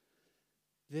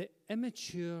 The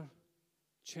immature,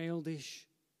 childish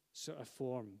sort of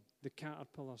form, the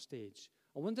caterpillar stage.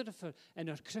 I wonder if in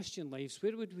our Christian lives,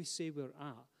 where would we say we're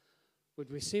at? Would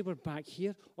we say we're back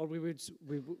here? Or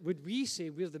would we say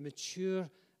we're the mature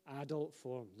adult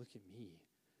form? Look at me.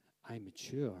 I'm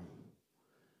mature.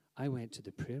 I went to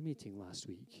the prayer meeting last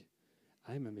week.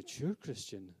 I'm a mature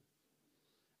Christian.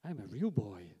 I'm a real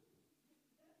boy.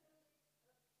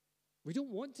 We don't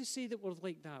want to say that we're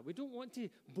like that. We don't want to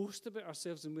boast about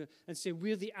ourselves and say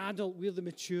we're the adult, we're the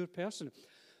mature person.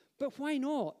 But why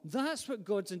not? That's what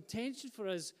God's intention for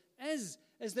us is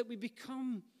that we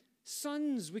become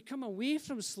sons. We come away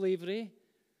from slavery,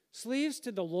 slaves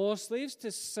to the law, slaves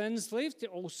to sin, slaves to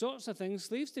all sorts of things,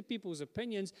 slaves to people's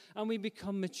opinions, and we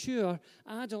become mature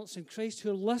adults in Christ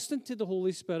who are listening to the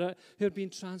Holy Spirit, who are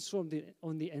being transformed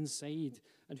on the inside,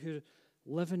 and who are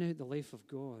living out the life of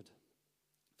God.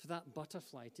 For that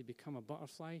butterfly to become a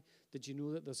butterfly, did you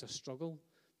know that there's a struggle?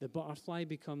 The butterfly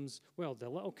becomes, the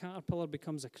little caterpillar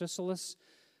becomes a chrysalis,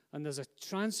 and there's a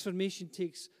transformation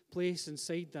takes place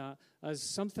inside that as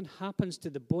something happens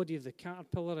to the body of the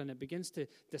caterpillar and it begins to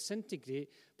disintegrate,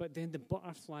 but then the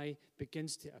butterfly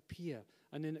begins to appear.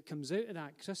 And then it comes out of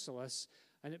that chrysalis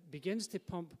and it begins to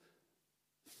pump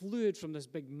fluid from this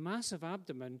big, massive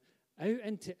abdomen out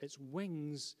into its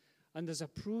wings. And there's a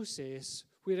process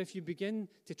where if you begin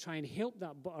to try and help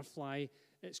that butterfly,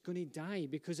 it's going to die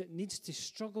because it needs to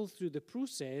struggle through the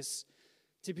process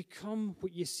to become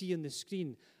what you see on the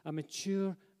screen, a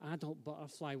mature adult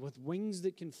butterfly with wings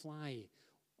that can fly.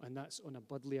 And that's on a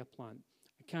buddleia plant.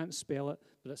 I can't spell it,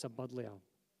 but it's a buddleia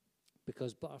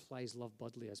because butterflies love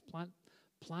buddleias.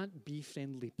 Plant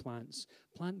bee-friendly plants.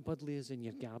 Plant buddleias in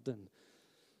your garden.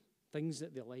 Things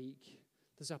that they like.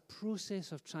 There's a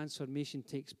process of transformation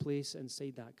takes place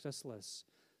inside that chrysalis.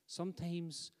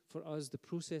 Sometimes, for us, the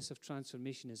process of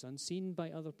transformation is unseen by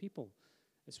other people.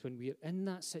 It's when we're in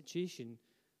that situation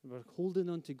and we're holding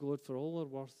on to God for all our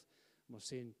worth and we're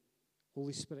saying,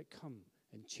 Holy Spirit, come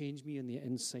and change me on the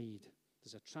inside.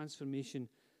 There's a transformation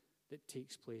that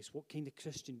takes place. What kind of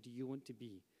Christian do you want to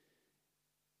be?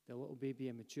 The little baby,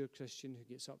 a mature Christian who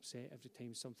gets upset every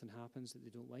time something happens that they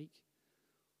don't like?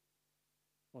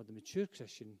 Or the mature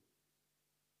Christian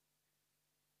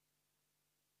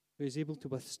who is able to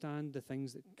withstand the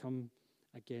things that come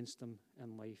against them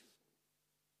in life?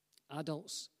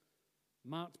 Adults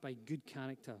marked by good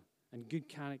character, and good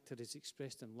character is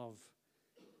expressed in love,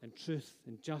 in truth,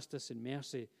 in justice, in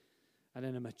mercy, and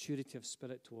in a maturity of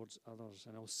spirit towards others.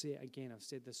 And I'll say it again, I've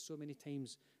said this so many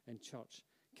times in church,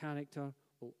 character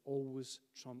will always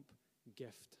trump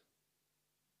gift.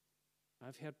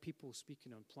 I've heard people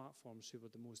speaking on platforms who were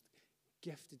the most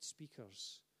gifted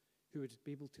speakers, who would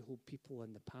be able to hold people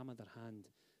in the palm of their hand,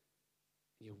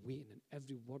 and you're waiting on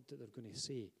every word that they're going to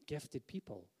say. Gifted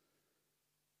people.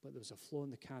 But there was a flaw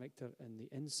in the character in the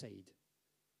inside.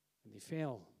 And they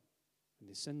fell, and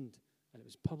they sinned, and it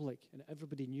was public, and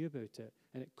everybody knew about it,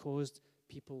 and it caused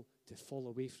people to fall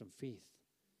away from faith.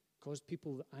 It caused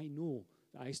people that I know,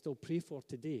 that I still pray for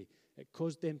today, it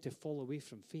caused them to fall away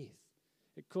from faith.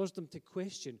 It caused them to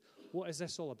question, what is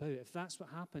this all about? If that's what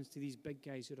happens to these big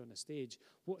guys who are on a stage,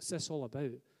 what's this all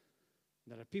about?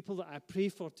 There are people that I pray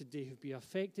for today who've been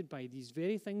affected by these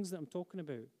very things that I'm talking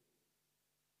about.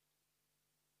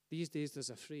 These days there's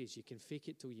a phrase, you can fake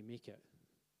it till you make it.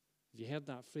 Have you heard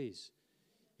that phrase?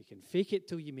 You can fake it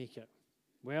till you make it.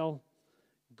 Well,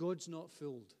 God's not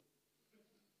fooled.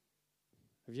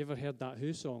 Have you ever heard that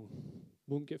Who song?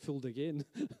 Won't get fooled again.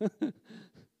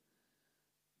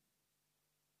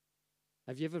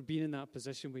 Have you ever been in that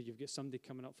position where you've got somebody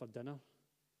coming up for dinner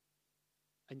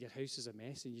and your house is a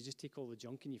mess and you just take all the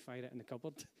junk and you fire it in the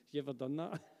cupboard? Have you ever done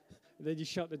that? And then you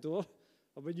shut the door.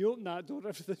 And when you open that door,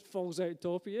 everything falls out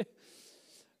top of you.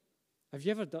 Have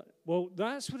you ever done? Well,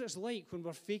 that's what it's like when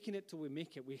we're faking it till we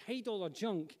make it. We hide all our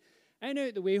junk in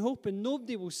out the way, hoping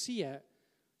nobody will see it,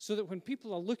 so that when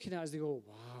people are looking at us, they go,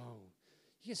 wow,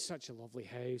 you have such a lovely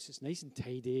house. It's nice and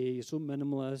tidy. You're so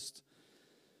minimalist.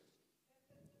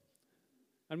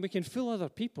 And we can fool other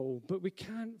people, but we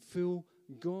can't fool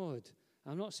God.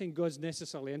 I'm not saying God's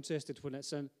necessarily interested when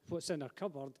it's in what's in our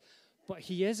cupboard, but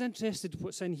he is interested in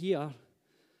what's in here.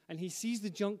 And he sees the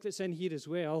junk that's in here as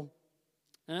well.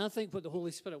 And I think what the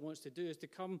Holy Spirit wants to do is to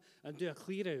come and do a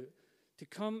clear out, to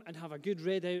come and have a good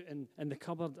read out in the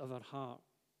cupboard of our heart,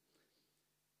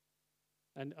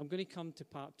 And I'm going to come to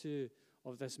part 2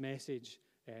 of this message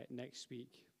next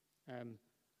week.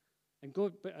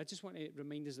 But I just want to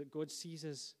remind us that God sees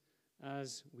us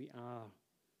as we are.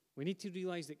 We need to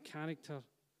realize that character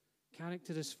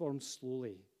is formed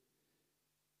slowly.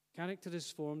 Character is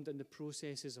formed in the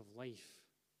processes of life.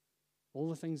 All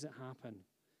the things that happen.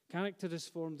 Character is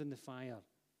formed in the fire.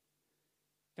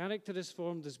 Character is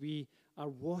formed as we are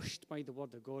washed by the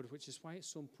Word of God, which is why it's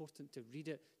so important to read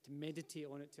it, to meditate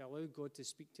on it, to allow God to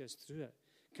speak to us through it.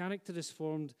 Character is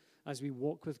formed as we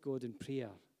walk with God in prayer.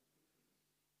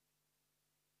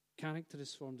 Character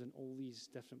is formed in all these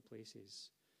different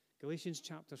places. Galatians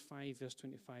chapter 5, verse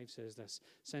 25 says this: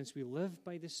 since we live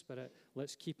by the Spirit,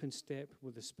 let's keep in step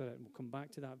with the Spirit. And we'll come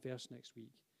back to that verse next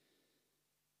week.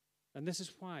 And this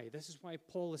is why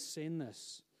Paul is saying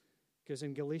this. Because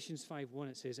in Galatians 5:1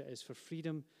 it says, it is for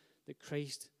freedom that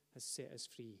Christ has set us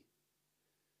free.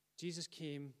 Jesus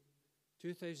came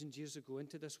 2,000 years ago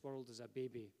into this world as a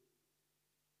baby.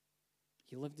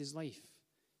 He lived his life.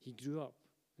 He grew up.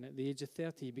 And at the age of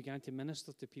 30, he began to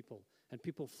minister to people. And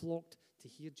people flocked to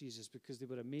hear Jesus because they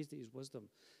were amazed at his wisdom.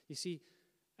 You see,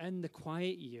 in the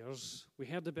quiet years, we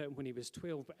heard about him when he was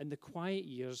 12, but in the quiet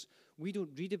years, we don't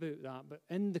read about that, but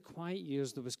in the quiet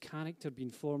years, there was character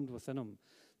being formed within him.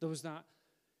 There was that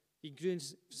he grew in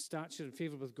stature and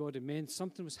favor with God and men.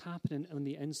 Something was happening on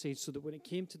the inside so that when it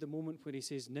came to the moment where he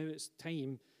says, now it's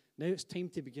time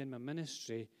to begin my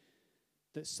ministry,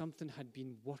 that something had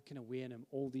been working away in him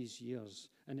all these years,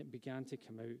 and it began to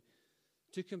come out.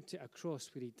 Took him to a cross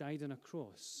where he died on a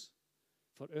cross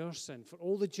for our sin, for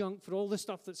all the junk, for all the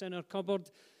stuff that's in our cupboard,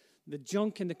 the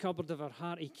junk in the cupboard of our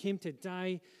heart. He came to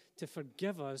die, to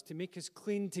forgive us, to make us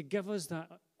clean, to give us that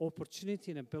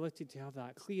opportunity and ability to have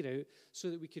that clear out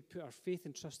so that we could put our faith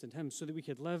and trust in him, so that we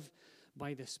could live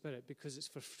by the Spirit, because it's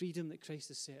for freedom that Christ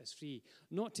has set us free.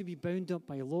 Not to be bound up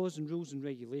by laws and rules and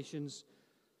regulations,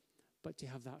 but to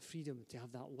have that freedom, to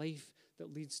have that life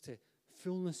that leads to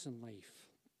fullness in life.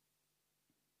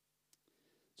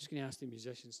 Just going to ask the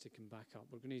musicians to come back up.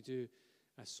 We're going to do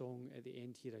a song at the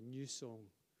end here, a new song.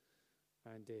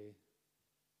 And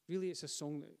really it's a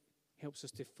song that helps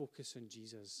us to focus on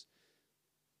Jesus.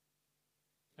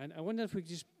 And I wonder if we could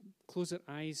just close our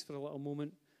eyes for a little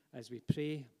moment as we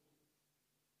pray.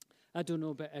 I don't know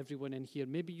about everyone in here.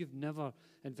 Maybe you've never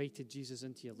invited Jesus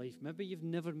into your life. Maybe you've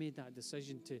never made that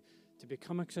decision to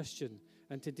become a Christian.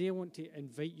 And today I want to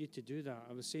invite you to do that.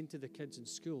 I was saying to the kids in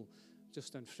school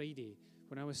just on Friday,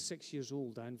 when I was 6 years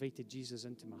old, I invited Jesus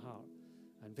into my heart.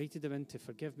 I invited him in to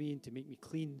forgive me and to make me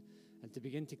clean and to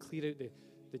begin to clear out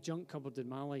the junk cupboard in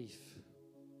my life.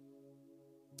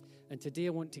 And today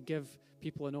I want to give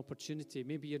people an opportunity.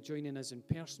 Maybe you're joining us in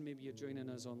person, maybe you're joining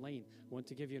us online. I want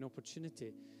to give you an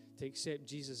opportunity to accept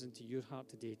Jesus into your heart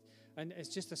today. And it's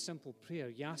just a simple prayer.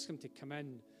 You ask him to come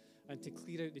in and to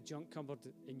clear out the junk cupboard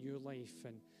in your life.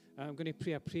 And I'm going to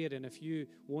pray a prayer, and if you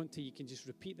want to, you can just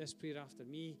repeat this prayer after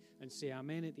me and say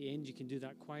amen at the end. You can do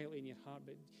that quietly in your heart,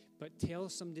 but tell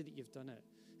somebody that you've done it.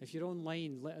 If you're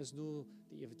online, let us know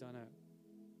that you've done it.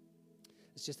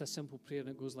 It's just a simple prayer, and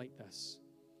it goes like this.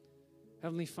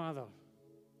 Heavenly Father,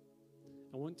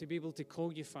 I want to be able to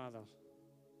call you Father.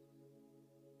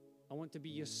 I want to be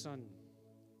your son,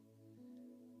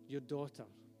 your daughter.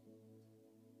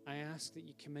 I ask that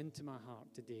you come into my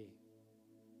heart today,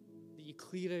 that you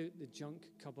clear out the junk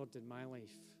cupboard in my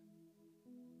life,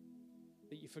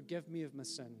 that you forgive me of my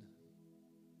sin,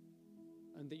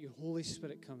 and that your Holy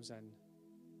Spirit comes in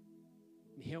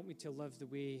and help me to live the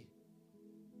way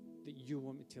that you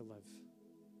want me to live.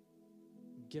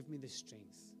 Give me the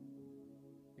strength.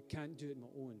 I can't do it on my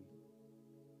own,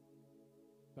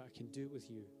 but I can do it with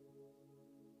you.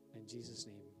 In Jesus'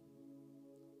 name,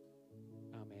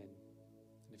 amen.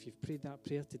 And if you've prayed that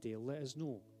prayer today, let us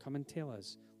know. Come and tell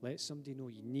us. Let somebody know.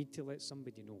 You need to let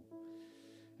somebody know.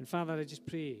 And Father, I just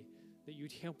pray that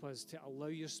you'd help us to allow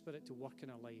your Spirit to work in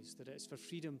our lives, that it's for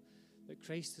freedom that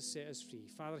Christ has set us free.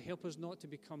 Father, help us not to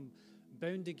become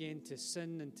bound again to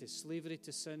sin and to slavery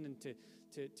to sin and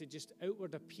to just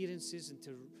outward appearances and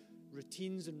to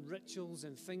routines and rituals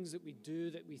and things that we do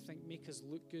that we think make us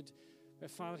look good. But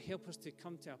Father, help us to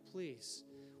come to a place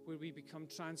where we become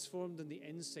transformed on the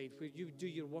inside, where you do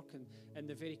your work in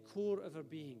the very core of our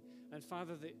being. And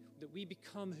Father, that we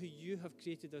become who you have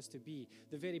created us to be,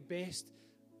 the very best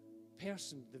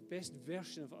person, the best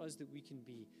version of us that we can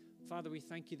be. Father, we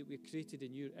thank you that we're created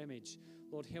in your image.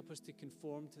 Lord, help us to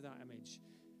conform to that image.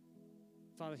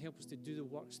 Father, help us to do the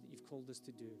works that you've called us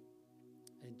to do.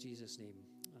 In Jesus' name,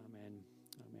 amen.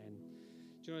 Amen.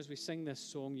 Do you know, as we sing this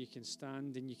song, you can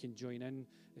stand and you can join in.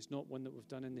 It's not one that we've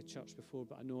done in the church before,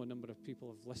 but I know a number of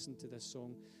people have listened to this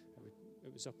song. It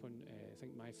It was up on, I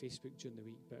think, my Facebook during the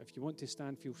week. But if you want to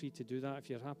stand, feel free to do that. If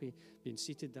you're happy being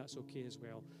seated, that's okay as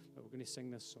well. But we're going to sing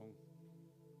this song.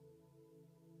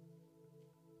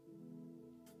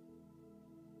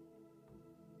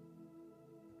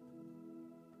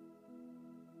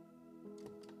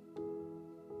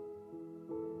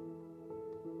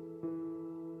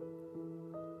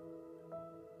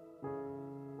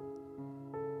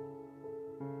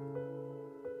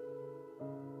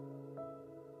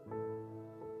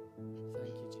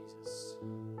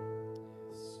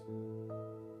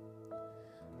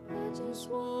 I just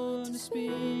want to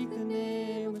speak the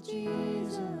name of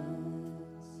Jesus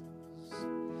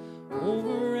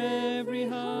over every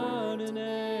heart and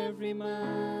every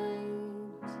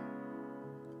mind,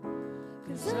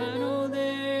 'cause I know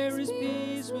there is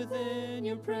peace within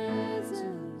your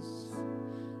presence.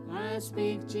 I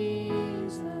speak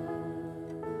Jesus.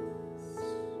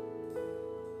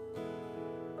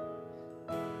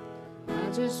 I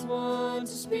just want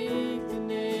to speak the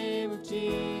name of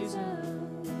Jesus.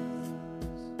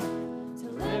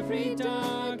 Every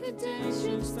dark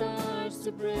addiction starts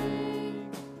to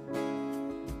break,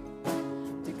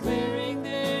 declaring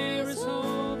there is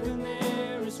hope and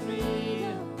there is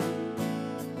freedom.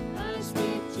 I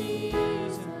speak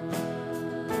Jesus.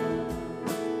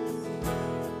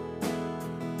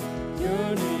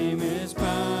 Your name is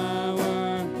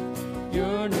power,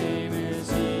 your name is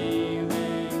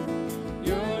healing,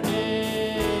 your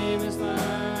name is life.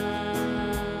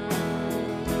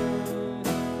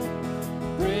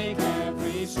 Break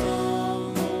every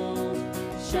stronghold,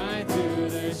 shine through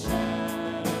the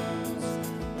shadows,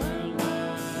 burn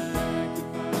like a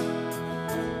fire.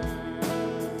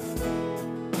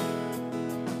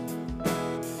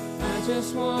 I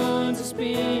just want to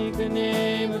speak the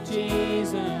name of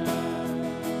Jesus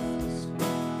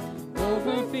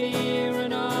over fear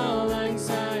and all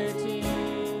anxiety,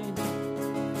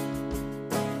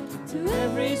 to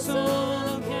every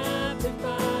soul captive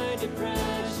by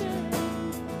depression.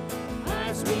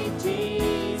 I speak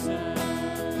Jesus.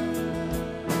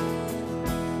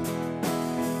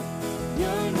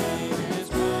 Your name is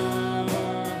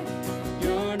power,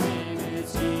 your name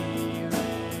is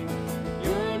healing,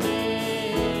 your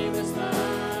name is life.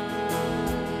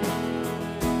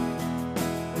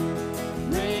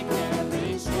 Break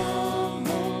every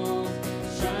stronghold,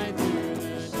 shine through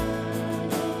the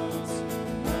shadows,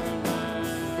 burn like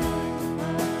a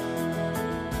fire.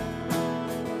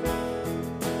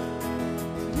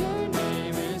 Your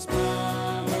name is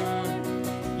power,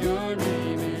 your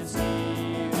name is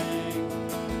healing,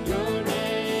 your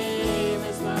name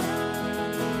is life.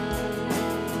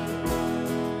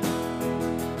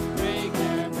 Break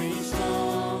every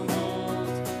stronghold,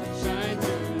 shine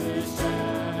through the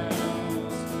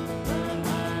shadows, burn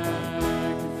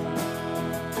like a fire.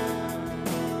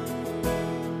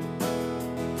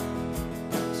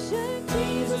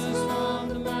 Jesus from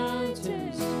the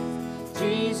mountains,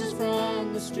 Jesus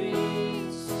from the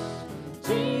streets,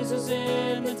 Jesus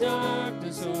in the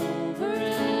darkness over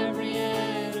every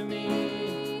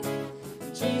enemy,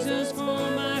 Jesus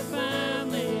for my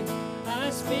family. I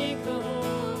speak the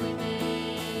holy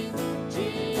name,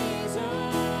 Jesus.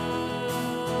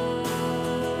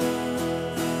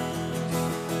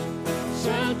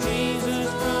 Shout Jesus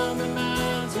from the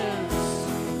mountains,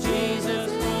 Jesus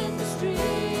from the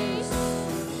streets,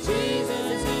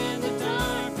 Jesus in the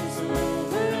darkness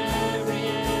over every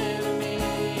enemy,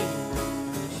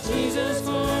 Jesus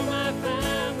for my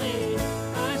family.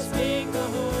 I speak the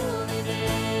holy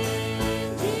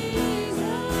name, Jesus.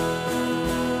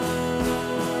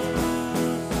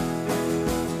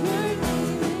 Your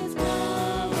name is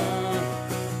power,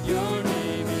 your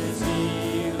name is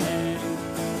healing,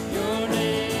 your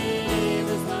name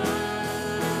is life.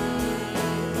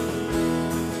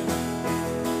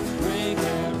 Break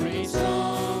every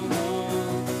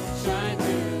stronghold, shine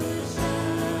through the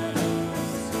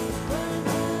shadows, burn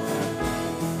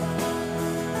like a fire.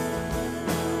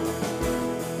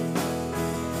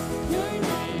 Your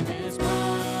name is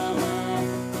power,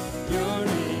 your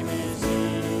name is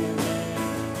healing,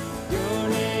 your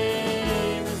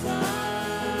name is life.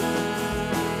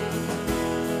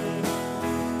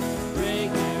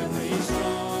 Break every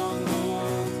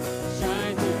stronghold,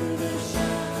 shine through the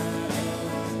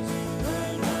shadows,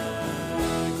 burn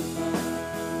like a fire.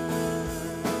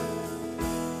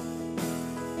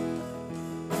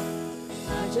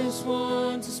 I just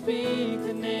want to speak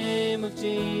the name of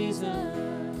Jesus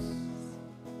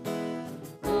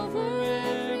over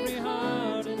every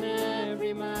heart and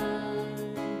every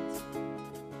mind,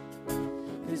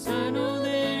 'cause I know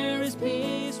there is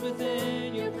peace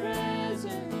within your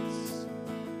presence.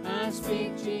 I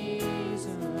speak Jesus.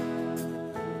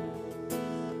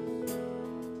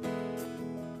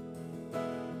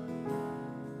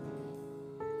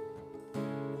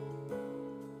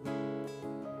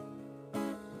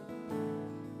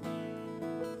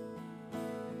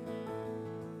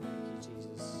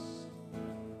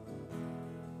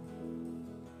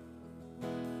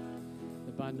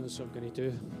 band knows what I'm going to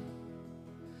do.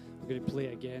 I'm going to play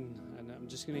it again, and I'm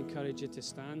just going to encourage you to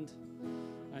stand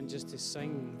and just to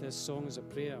sing this song as a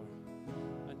prayer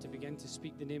and to begin to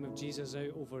speak the name of Jesus out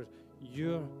over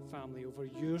your family, over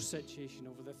your situation,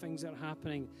 over the things that are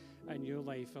happening in your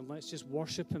life. And let's just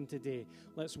worship him today.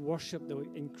 Let's worship the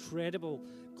incredible,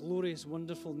 glorious,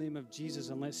 wonderful name of Jesus,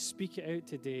 and let's speak it out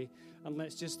today, and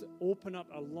let's just open up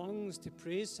our lungs to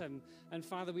praise him. And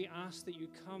Father, we ask that you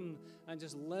come and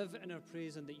just live in our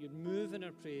praise, and that you'd move in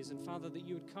our praise, and Father, that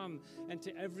you would come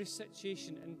into every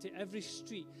situation, into every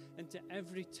street, into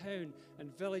every town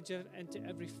and village, into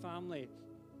every family.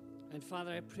 And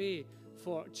Father, I pray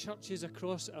for churches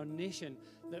across our nation,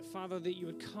 that, Father, that you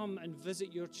would come and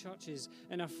visit your churches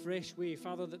in a fresh way.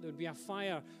 Father, that there would be a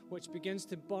fire which begins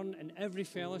to burn in every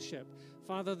fellowship.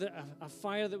 Father, that a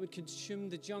fire that would consume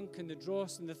the junk and the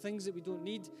dross and the things that we don't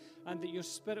need, and that your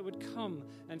Spirit would come.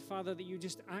 And, Father, that you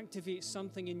just activate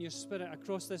something in your Spirit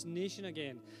across this nation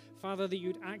again. Father, that you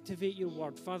would activate your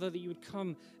word. Father, that you would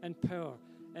come in power.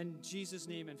 In Jesus'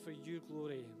 name and for your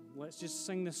glory. Let's just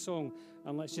sing this song,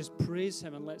 and let's just praise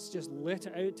him, and let's just let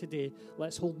it out today.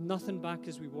 Let's hold nothing back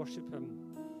as we worship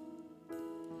him.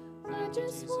 I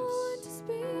just want to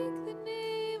speak the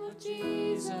name of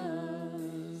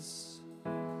Jesus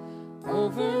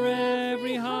over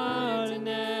every heart and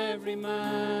every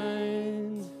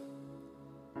mind,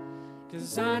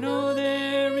 'cause I know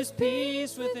there is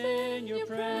peace within your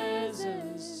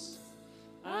presence.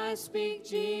 I speak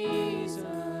Jesus.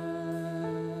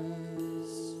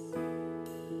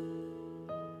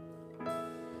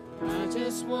 I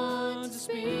just want to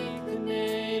speak the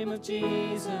name of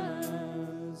Jesus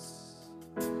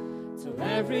till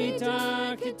every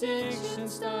dark addiction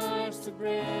starts to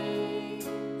break,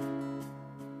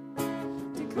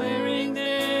 declaring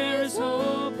there is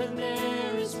hope and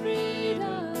there is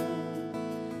freedom.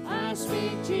 I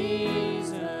speak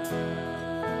Jesus.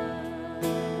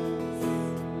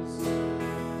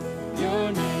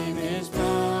 Your name is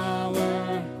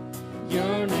power.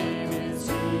 Your name is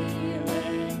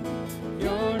healing.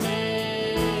 Your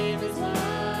name is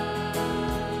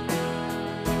life.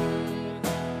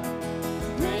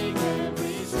 Break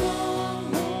every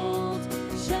stronghold.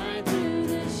 Shine through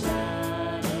the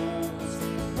shadows.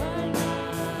 Burn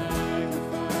like a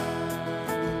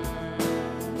fire.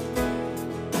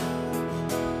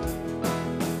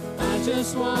 I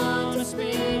just want to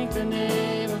speak the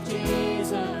name of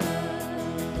Jesus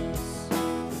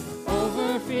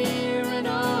over fear and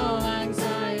all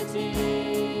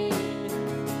anxiety,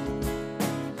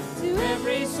 to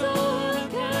every soul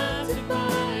held captive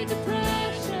by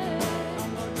depression.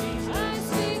 I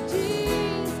speak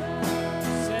Jesus.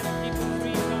 Set people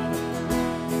free, Father.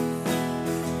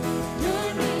 Your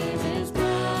name is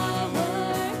power.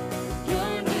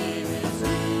 Your name is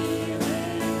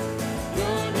healing.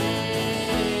 Your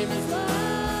name is life.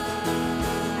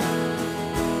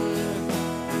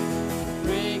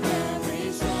 Break every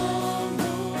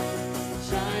stronghold.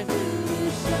 Shine through the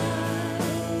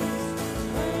shadows.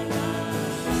 Burn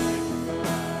like a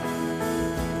fire.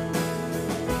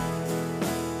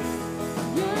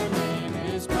 Your name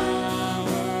is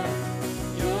power.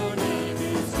 Your name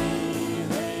is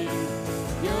healing.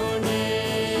 Your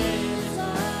name is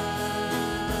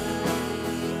life.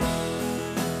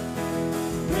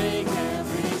 Break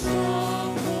every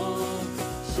stronghold.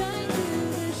 Shine through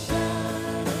the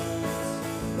shadows.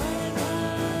 Burn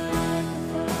like a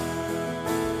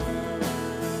fire.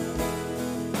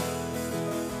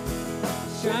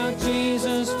 Shout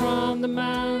Jesus from the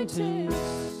mountains,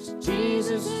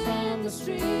 Jesus from the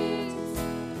streets,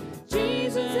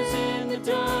 Jesus in the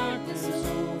darkness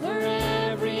over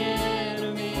every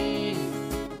enemy,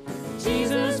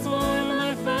 Jesus for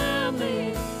my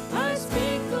family. I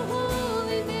speak the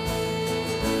holy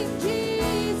name,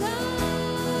 Jesus.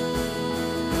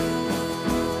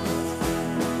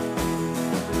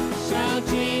 Shout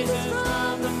Jesus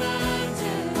from the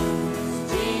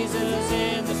mountains, Jesus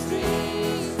in the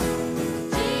streets,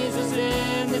 Jesus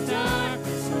in the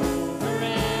darkness over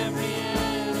every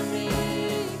enemy,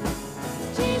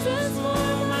 Jesus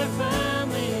for my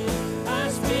family. I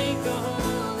speak the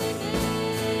holy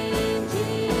name,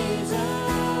 Jesus.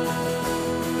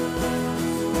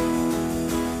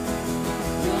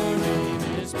 Your name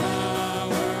is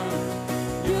power.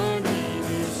 Your name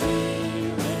is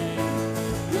healing.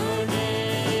 Your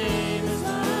name is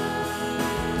life.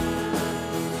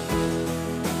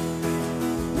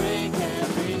 Break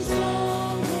every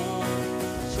stronghold.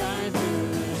 Shine through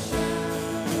the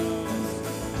shadows.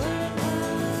 Burn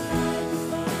like a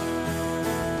fire.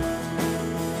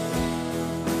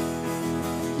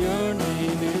 Your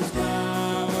name is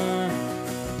power.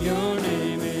 Your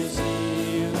name is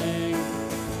healing.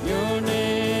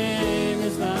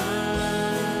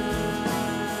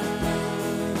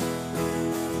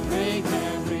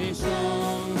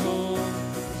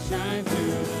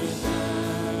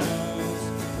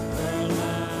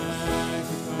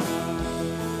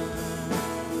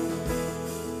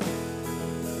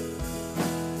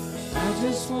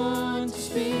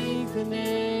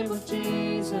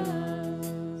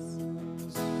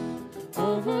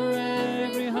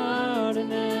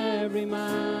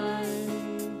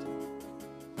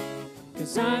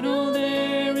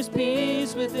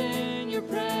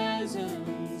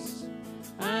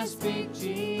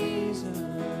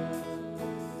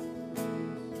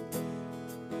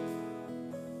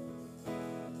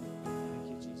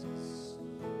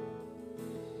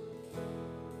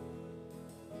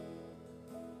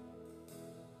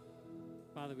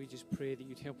 Father, we just pray that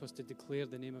you'd help us to declare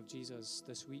the name of Jesus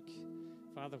this week.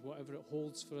 Father, whatever it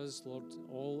holds for us, Lord,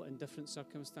 all in different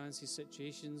circumstances,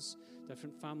 situations,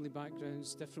 different family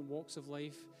backgrounds, different walks of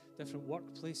life, different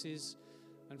workplaces.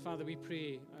 And Father, we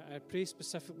pray, I pray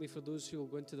specifically for those who will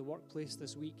go into the workplace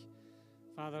this week.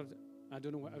 Father, I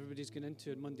don't know what everybody's going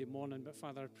into on Monday morning, but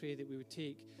Father, I pray that we would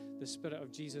take the Spirit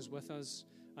of Jesus with us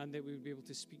and that we would be able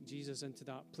to speak Jesus into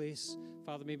that place.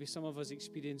 Father, maybe some of us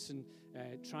experiencing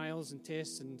trials and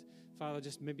tests and, Father,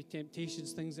 just maybe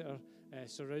temptations, things that are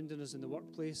surrounding us in the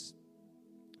workplace.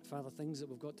 Father, things that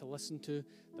we've got to listen to,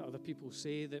 that other people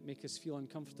say that make us feel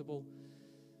uncomfortable.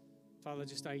 Father,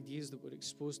 just ideas that we're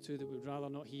exposed to that we'd rather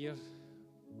not hear.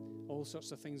 All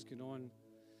sorts of things going on.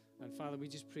 And Father, we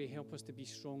just pray, help us to be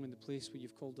strong in the place where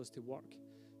you've called us to work.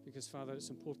 Because, Father, it's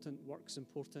important, work's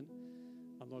important.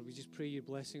 And Lord, we just pray your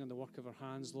blessing on the work of our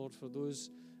hands, Lord, for those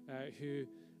who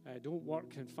don't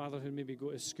work, and Father, who maybe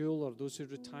go to school, or those who are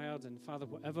retired, and Father,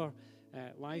 whatever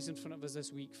lies in front of us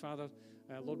this week, Father,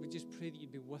 Lord, we just pray that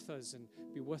you'd be with us and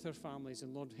be with our families,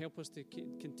 and Lord, help us to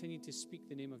continue to speak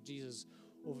the name of Jesus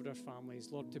over our families,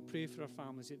 Lord, to pray for our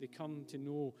families that they come to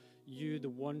know you, the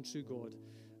one true God.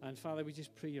 And Father, we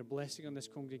just pray your blessing on this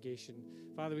congregation.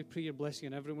 Father, we pray your blessing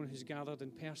on everyone who's gathered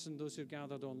in person, those who are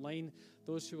gathered online,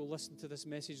 those who will listen to this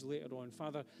message later on.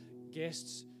 Father,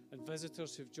 guests and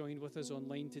visitors who've joined with us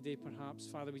online today, perhaps.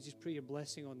 Father, we just pray your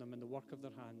blessing on them and the work of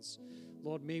their hands.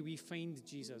 Lord, may we find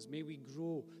Jesus. May we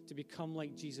grow to become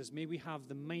like Jesus. May we have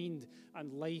the mind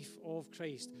and life of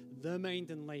Christ, the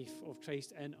mind and life of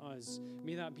Christ in us.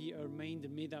 May that be our mind,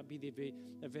 and may that be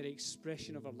the very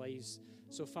expression of our lives.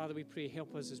 So, Father, we pray,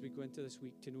 help us as we go into this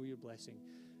week to know your blessing.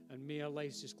 And may our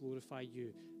lives just glorify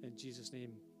you in Jesus'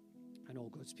 name. And all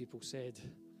God's people said,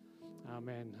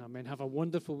 amen. Amen. Have a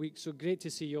wonderful week. So great to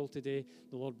see you all today.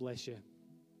 The Lord bless you.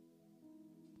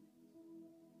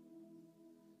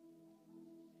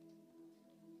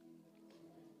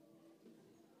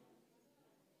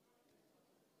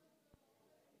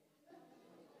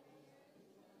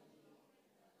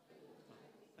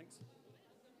 Thanks.